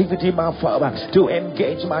activity, my Father, to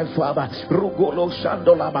engage, my Father, Rugolo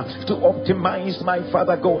Shandolama, to optimize, my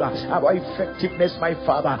Father God, our effectiveness, my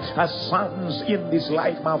Father, as sons in this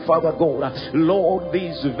life, my Father God. Lord,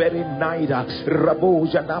 this very night, Rabo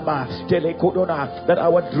Janama Telekodona, that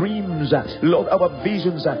our dreams, Lord, our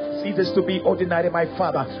visions, ceases to be ordinary, my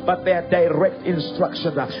Father, but they are direct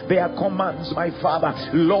instructions, they are commands, my Father,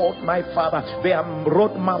 Lord, my Father, they are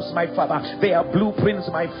roadmaps, my Father, they are blueprints,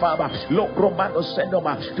 my Father, Lord, Romano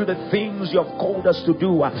Sendoma, to the things you have called us to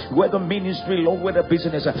do, whether ministry, Lord, whether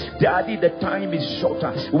business. Daddy, the time is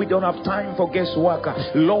shorter. We don't have time for guesswork.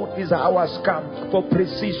 Lord, these hours come for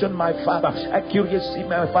precision, my Father, accuracy,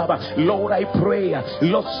 my Father. Lord, I pray,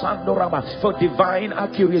 Lord Sandorama, for divine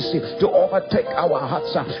accuracy to overtake our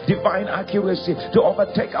hearts, divine accuracy to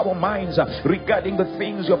overtake our minds regarding the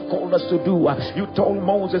things you have called us to do. You told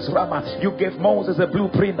Moses, Rama, you gave Moses a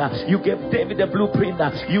blueprint, you gave David a blueprint,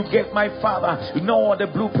 you gave my Father Noah the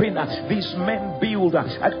blueprint. These men build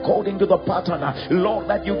according to the pattern, Lord,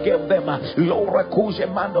 that you gave them. Lord, Rakuje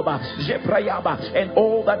Mandoba, Jebrayaba, and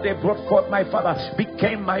all that they brought forth, my Father,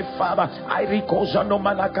 became, my Father,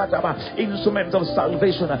 instruments of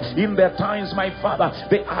salvation in their times, my Father.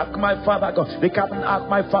 The ark, my Father, the cabin ark,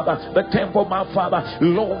 my Father, the temple, my Father.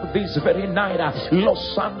 Lord, this very night, Lord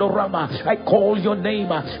Sandorama, I call your name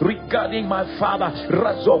regarding my Father,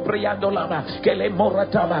 Razobriandolama,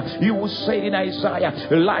 Kelemoratama. You will say in Isaiah,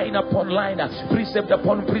 line upon line, precept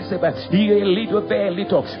upon precept, here a little, there a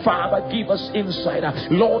little. Father, give us insight.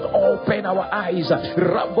 Lord, open our eyes.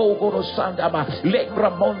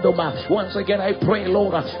 Once again, I pray,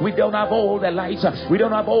 Lord, we don't have all the lights, we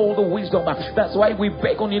don't have all the wisdom. That's why we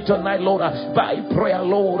beg on you tonight, Lord, by prayer,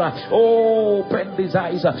 Lord. Open these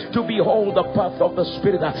eyes to behold the path of the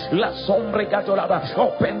Spirit.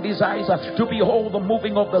 Open these eyes to behold the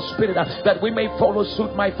moving of the Spirit, that we may follow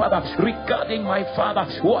suit, my Father, regarding, my Father,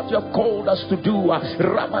 what you have called us to do.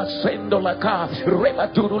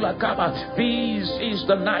 This is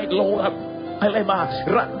the night, Lord. We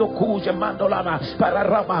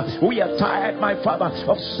are tired, my Father,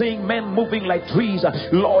 of seeing men moving like trees.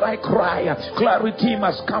 Lord, I cry, clarity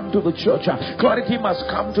must come to the church. Clarity must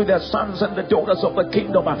come to their sons and the daughters of the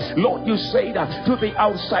kingdom. Lord, you say that to the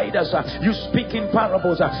outsiders, you speak in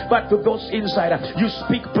parables, but to those inside, you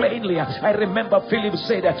speak plainly. I remember Philip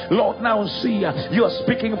said, Lord, now see, you are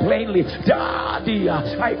speaking plainly. Daddy,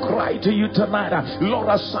 I cry to you tonight, Lord,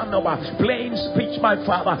 Asanova, plain speech, my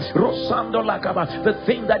Father, Rosando, the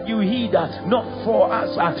thing that you hid, not for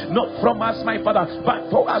us, not from us, my Father, but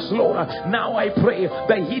for us, Lord. Now I pray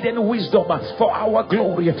the hidden wisdom for our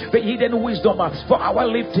glory, the hidden wisdom for our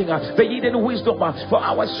lifting, the hidden wisdom for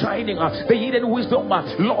our shining, the hidden wisdom,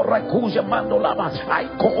 Lord, I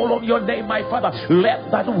call on your name, my Father.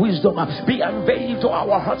 Let that wisdom be unveiled to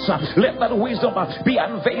our hearts. Let that wisdom be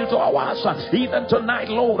unveiled to our hearts. Even tonight,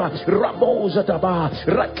 Lord,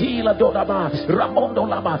 Rakila Dodaba, Ramondo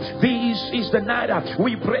Lama. This is the night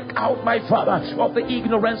we break out, my Father, of the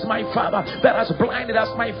ignorance, my Father, that has blinded us,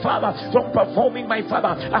 my Father, from performing, my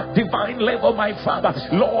Father, at divine level, my Father.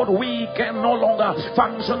 Lord, we can no longer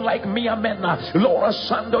function like mere men. Lord,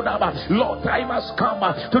 Lord, time has come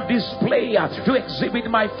to display, to exhibit,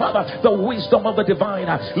 my Father, the wisdom of the divine.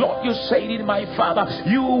 Lord, you say it, my Father,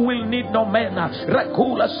 you will need no man.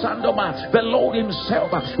 Rakula Sandoma, the Lord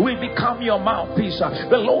himself will become your mouthpiece.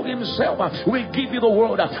 The Lord himself will give you the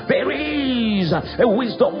word. There is a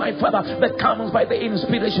wisdom, my Father, that comes by the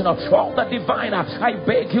inspiration of the divine. I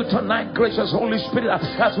beg you tonight, gracious Holy Spirit,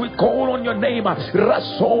 as we call on your name,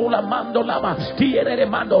 Rasola Mandolama,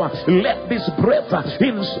 let this breath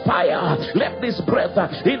inspire, let this breath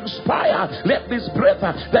inspire, let this breath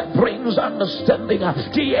that brings understanding, where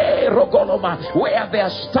they are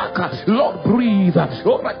stuck, Lord, breathe.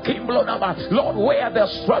 Lord, where they're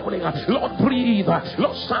struggling, Lord, breathe.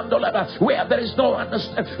 Lord, Sandolaba, where there is no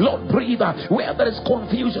understanding, Lord, breathe. Where there is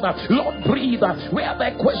confusion, Lord, breathe. Where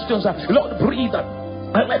there are questions, Lord, breathe.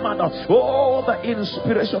 Oh, the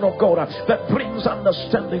inspiration of God that brings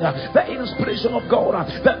understanding, the inspiration of God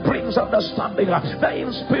that brings understanding, the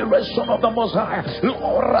inspiration of the Most High,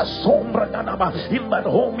 Lord, in that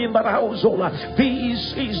home, in that household.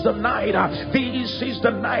 This is the night, this is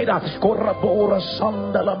the night.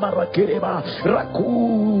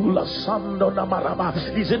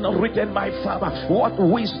 Is it not written, my Father? What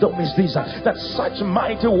wisdom is this, that such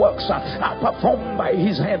mighty works are performed by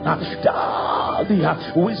his hand?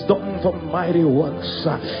 Wisdom for mighty works,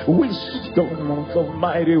 wisdom for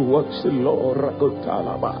mighty works, Lord.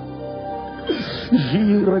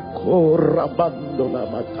 Jirekora bandola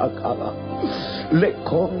matakala. Le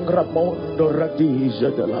congramondo radija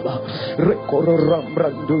de lava. Recoram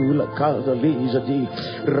randula casa lisa di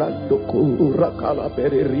rando cura cala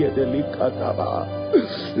pereria delicatava.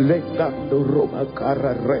 Lengando Roma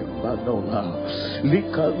cara remba nola.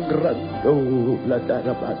 Licangrando la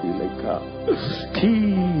darabadi leka.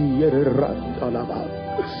 Ki rando lava.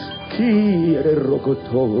 Ki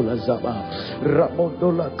rogotola zaba.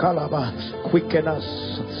 Ramondola calaba. Quicken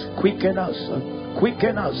us. Quicken us.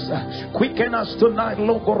 Quicken us, quicken us tonight,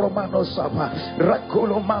 Logo Romano Saba,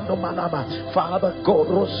 Rakulo Mando Manama, Father God,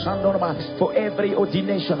 Rosandorma, for every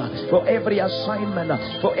ordination, for every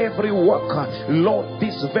assignment, for every work, Lord,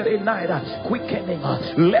 this very night, quickening,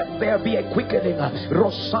 let there be a quickening,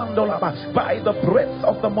 Rosandolaba, by the breath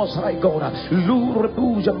of the Most High God,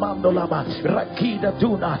 Lurubuja Mandolaba, Rakida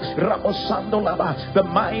Duna, Ramosandolaba, the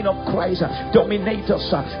mind of Christ, dominate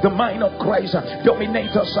us, the mind of Christ,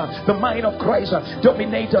 dominate us, the mind of Christ.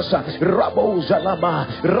 Dominate us, Rabo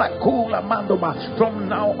Zalama, Rakula Mandoma. From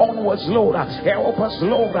now onwards, Lord, help us,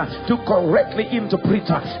 Lord, to correctly interpret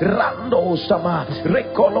Rando Sama,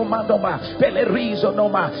 Recolo Mandoma, Pelerizo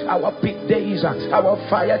Noma, our peak days, our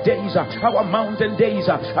fire days, our mountain days,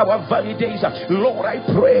 our valley days. Lord, I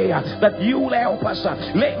pray that you will help us,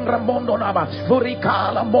 Lengra Mondonama,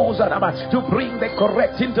 Furikala Mozarama, to bring the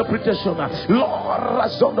correct interpretation, Lord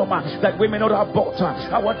Razondoma, that we may not abort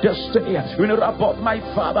our destiny, we may not about my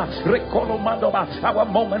Father, our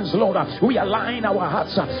moments, Lord. We align our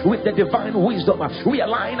hearts with the divine wisdom. We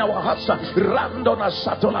align our hearts Randona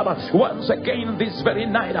Satolaba once again this very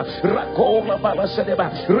night. Rakola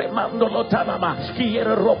Balasedeba, Remando Lotanama,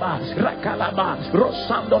 Kiera Roma, Rakalama,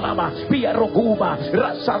 Rosandolama, Pieroguba,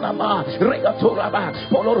 Rasanama, Regatoraba,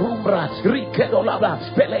 Polorumbra,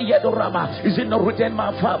 Rikedolaba, Peleyedorama. Is it not written,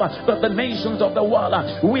 my Father, that the nations of the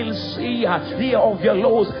world will see, hear of your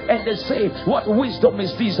laws, and they say, what wisdom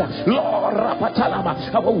is this? Lord,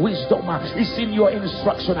 Rapatalama, our wisdom is in your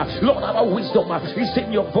instruction. Lord, our wisdom is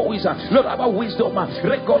in your voice. Lord, our wisdom,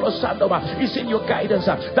 Regolo Sandoma, is in your guidance.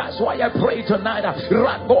 That's why I pray tonight.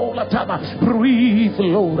 Ragola Tama, breathe,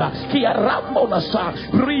 Lord.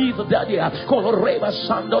 Kiaramonasa, breathe, Daddy. Coloreva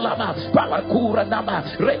Sandolama, Palakura Nama,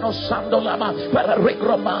 Reno Sandolama,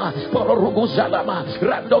 Pararegroma, Pororuguzalama,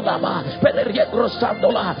 Randolama, Peleriegro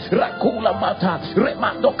Sandola, Rakula Mata,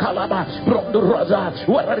 Remando Kalama, Brondo Rosa,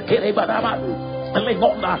 Warakerebanama.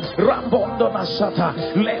 Legona, Rambondo Nasata,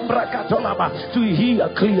 Lembra Catolama, to hear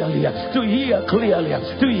clearly, to hear clearly,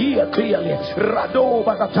 to hear clearly. Rado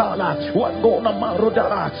Bagatala, Wangona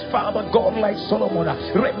Marudara, Father God like Solomon,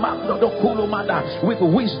 Remando do Kulumanda, with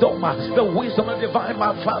wisdom, the wisdom of divine,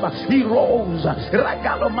 my Father. He rose,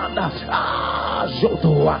 Ragalomanda,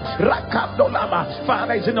 Jotoa, Rakandolama.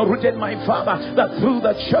 Father, is in a written, my Father, that through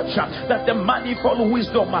the church, that the manifold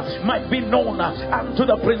wisdom might be known unto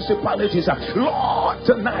the principalities. Lord,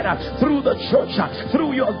 tonight, through the church,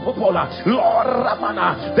 through your people, Lord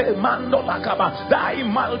Ramana, the Mandolakaba, thy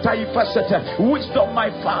multifaceted wisdom, my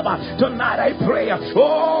Father. Tonight I pray,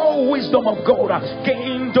 oh, wisdom of God,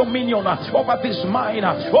 gain dominion over this mind.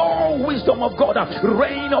 Oh, wisdom of God,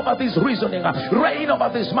 reign over this reasoning, reign over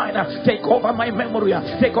this mind. Take over my memory,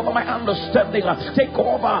 take over my understanding, take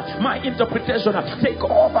over my interpretation, take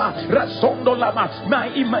over Rasondolama, my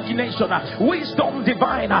imagination. Wisdom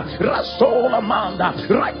divine, Rasolamanda,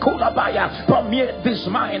 Rakulabaya, permeate this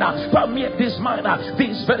mind,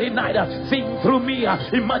 this very night. Think through me,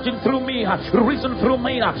 imagine through me, reason through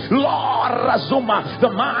me. Lord Razuma, the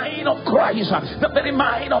mind of Christ, the very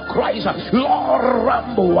mind of Christ. Lord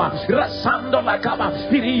Rambo, Rasando Lakaba,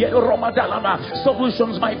 Romadalama,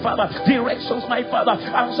 solutions, my Father, directions, my Father,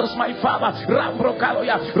 answers, my Father,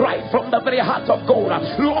 Rambrokaloya, right from the very heart of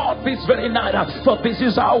God. Lord, this very night, for this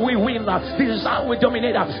is how we win, this is how we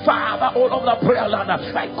dominate. Father, all of the prayer land,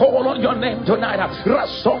 I call on your name tonight.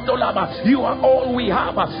 Rasondolama, you are all we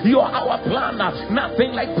have, you are our plan,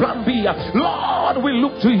 nothing like plan B. Lord, we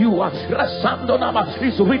look to you. Rasandolama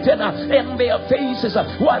is written, and their faces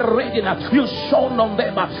were radiant. You shone on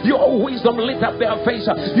them, your wisdom lit up their face,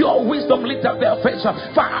 your wisdom lit up their face.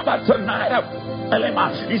 Father, tonight,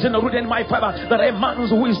 is in the written, my Father, that a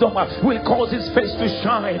man's wisdom will cause his face to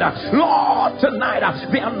shine. Lord, tonight,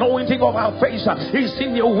 the anointing of our face is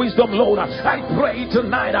in your wisdom, Lord. I pray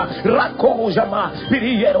tonight, Rakojama,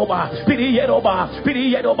 Pirieroba,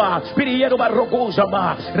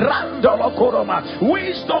 Rogojama, Randolokoroma,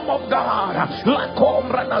 wisdom of God,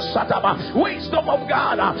 Lakomra Nasataba, wisdom of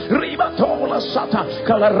God, Ribatola Sata,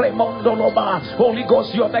 Kalaremondoloba, Holy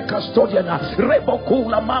Ghost, you are the custodian,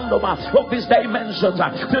 Rebokula Mandoma of this dimension. dimensions.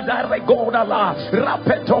 Tonight, Regoda la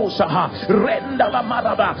Rapetosa, Renda la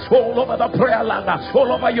Maraba, all over the prayer land,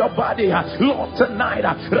 all over your body, Lord, tonight,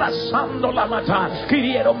 Rasando la Mata,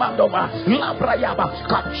 Kiriero Mandoma, Labrayaba,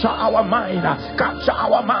 capture our mind, capture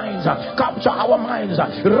our minds, capture our minds.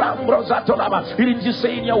 Rambrozatolaba, didn't you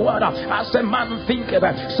say in your word, as a man thinketh,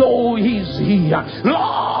 so is he.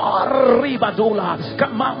 Lord, Ribadula,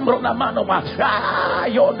 Kamambro Namanoma,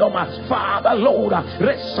 Ayodoma, Father, Lord,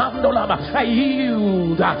 Resandolaba, I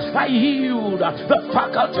yield the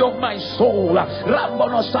faculty of my soul,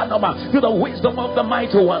 Rambonosanoma, to the wisdom of the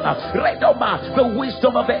mighty one, Redoma, the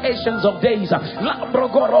wisdom of the ancients of days,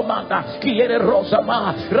 Lambrogoromanda, Kiere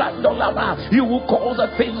Rosama, Randolama, you will cause the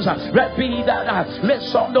things that be that,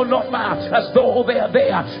 Lesondoloma, as though they are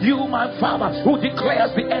there. You, my Father, who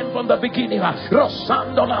declares the end from the beginning,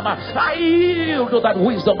 Rosandolama, I yield to that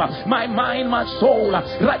wisdom, my mind, my soul,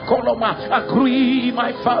 Rakoloma, agree,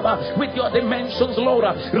 my Father, with your dimensions, Lord,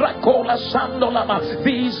 Rakola Sandolama,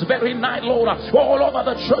 this very night, Lord, all over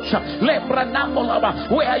the church, Lembranamolama,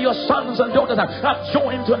 where your sons and daughters have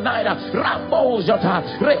joined tonight,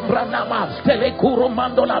 Rambojata, Rembranama,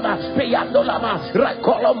 Telekurumandolama, Peyandolama,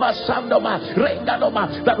 Rakoloma Sandoma,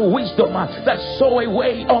 Renganoma, that wisdom that saw a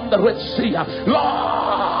way on the Red Sea,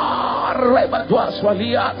 Lord,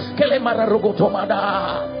 Rebatuaswalia,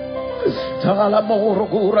 Kelemararugotomada. Talamoro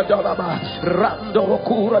gura dalaba, rando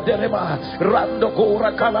cura delema, rando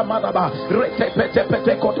gura calamanaba, retepete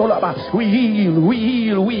pete cotolaba, we heal,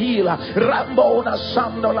 Rambona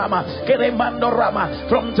sandolama, keremando rama,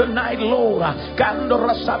 from tonight, Lord, Kando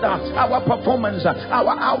rasada, our performance,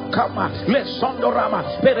 our outcome, lesondorama,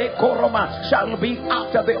 perekoroma, shall be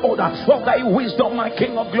after the order of thy wisdom, my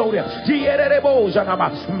King of glory.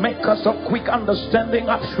 Make us of quick understanding,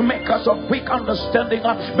 make us of quick understanding,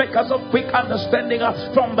 make us of quick understanding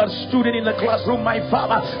from the student in the classroom, my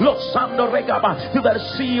Father, Losando Regaba, to the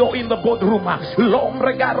CEO in the boardroom, Lom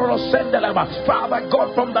Regaro Sendelaba, Father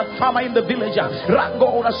God, from the farmer in the village,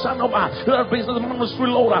 Rango Sanoma, the business ministry,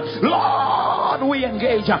 Lord, we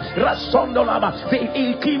engage Rasondolama, the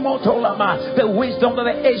Ikimotolama, the wisdom of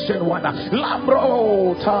the Asian one,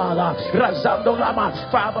 Lambro Tala, Razandolama,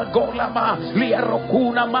 Father God Lama,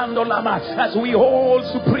 Liarokuna Mandolama, as we hold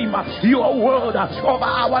supreme your word over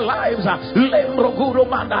our lives, Lembro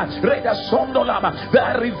Manda, Reda Sondolama,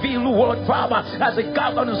 the revealed word, Father, as it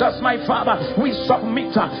governs us, my Father, we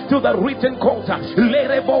submit to the written code.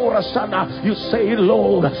 Lerebora Sana, you say,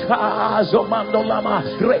 Lord, Azomandolama,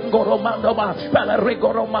 Rengoromandoma,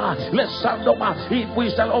 Palaregoroma, Lesandoma, if we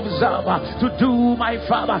shall observe to do, my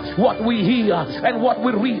Father, what we hear and what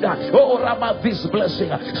we read, oh Rama, this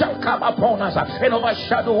blessing shall come upon us and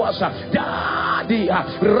overshadow us. Daddy,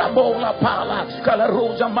 Ramola Pala,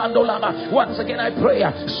 Kalarosa Mandolama. Once again I pray,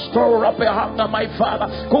 stir up a hunger, my Father,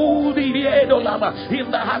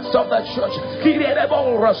 in the hearts of the church.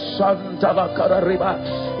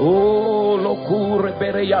 Oh, Locure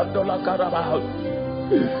Bereando la Caraba.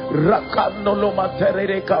 Rakando lo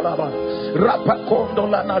materere kalaba, rapakondo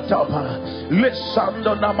la natapa,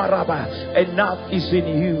 lesando namaraba. Enough is in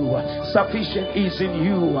you, sufficient is in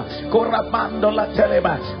you. Korabando la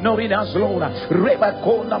teleba, not in us, Lord.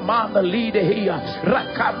 Rebakona manda lead here,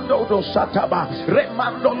 rakando do sataba,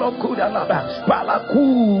 remando lo kudalaba,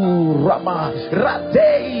 palakurama,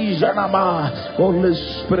 rade janama. Holy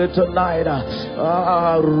Spirit tonight,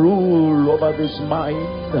 rule over this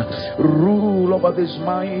mind, rule over this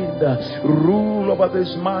mind, rule over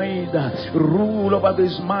this mind, rule over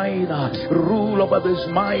this mind, rule over this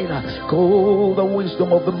mind. Call the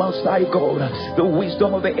wisdom of the Most High God, the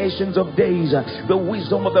wisdom of the ancients of days, the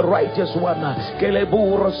wisdom of the righteous one.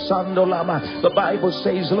 The Bible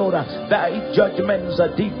says, Lord, thy judgments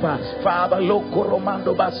are deeper. Father, no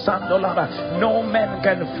man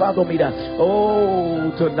can fathom it.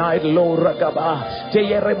 Oh, tonight, Lord,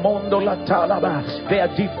 they are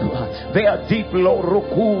deep, they are deep, Lord.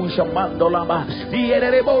 Roku Shamandolama, the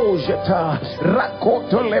Erebojeta,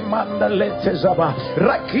 Rakoto le manda letezaba,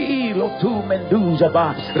 Rakilo tu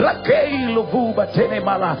menduzaba, Rakelo vuba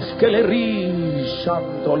tenemala, Keleri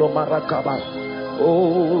Shantolo Marakaba.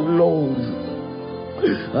 Oh Lord,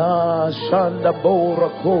 Shanda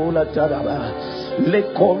Borakola Tadaba,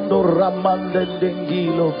 Lekondo Ramanda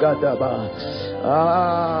Dengilo Gadaba.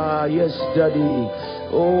 Yes, Daddy.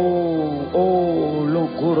 Oh,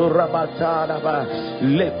 Lokuru Ramatanaba,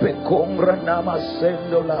 Lepe Kongra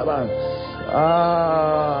Namasendo Lava.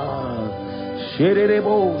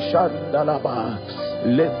 Sherebo Shandalaba,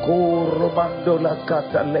 Lekuru Mandola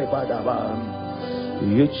Katalebadaba.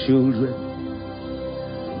 Your children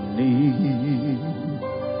need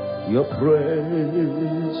your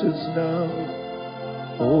presence now.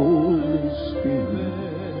 Holy Spirit,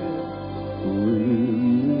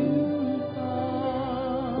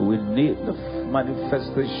 we need the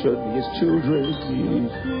manifestation His children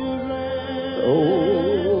need.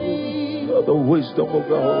 Oh, the wisdom of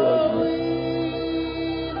the Holy Spirit.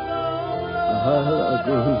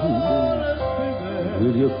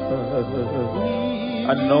 Will you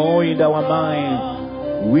anoint our mind?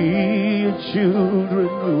 We children,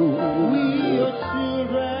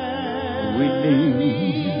 we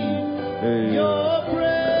need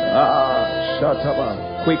Shataba,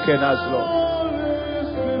 quicken us, Lord.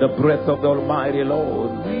 The breath of the Almighty,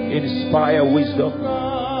 Lord, inspire wisdom.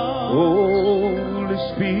 Holy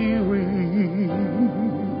Spirit,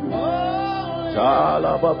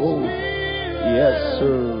 Talababu, yes,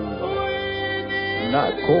 sir.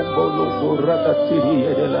 Nakombo lobo ragatiri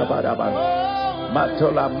edelabaraba.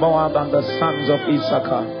 Matola Moab and the sons of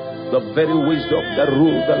Issachar, the very wisdom that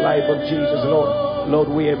ruled the life of Jesus, Lord. Lord,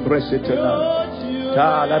 we embrace it tonight.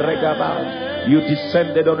 You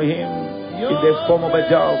descended on him in the form of a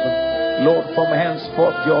dove. Lord, from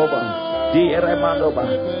henceforth, Jehovah, he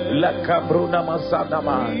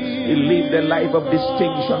lived a life of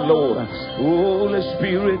distinction, Lord. Holy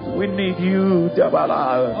Spirit, we need you. Dress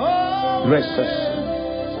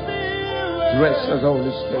us,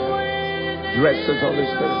 Holy Spirit. Dress us, Holy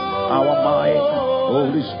Spirit. Our mind,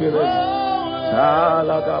 Holy Spirit.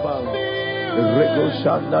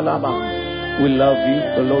 We love you.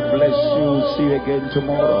 The Lord bless you. See you again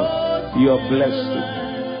tomorrow. You are blessed.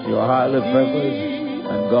 You are highly favored.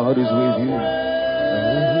 And God is with you.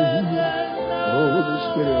 Holy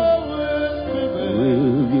Spirit,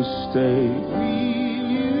 will you stay?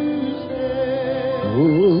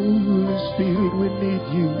 Holy Spirit, we need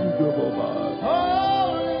you.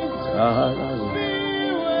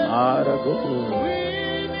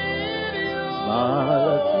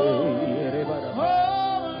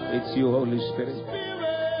 It's you, Holy Spirit.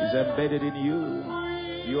 It's embedded in you.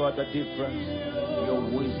 You are the difference. Your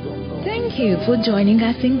wisdom, Lord. Thank you for joining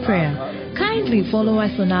us in prayer. Kindly follow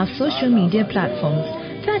us on our social media platforms.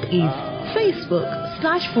 That is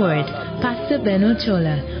Facebook/forward Pastor Ben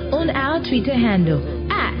Ochola, on our Twitter handle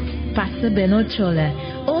 @Pastor Ben Ochola,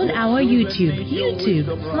 on our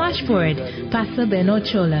YouTube/forward Pastor Ben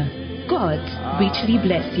Ochola. God richly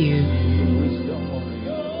bless you.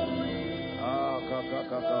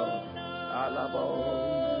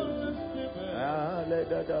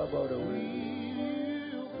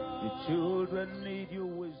 The children need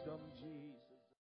you.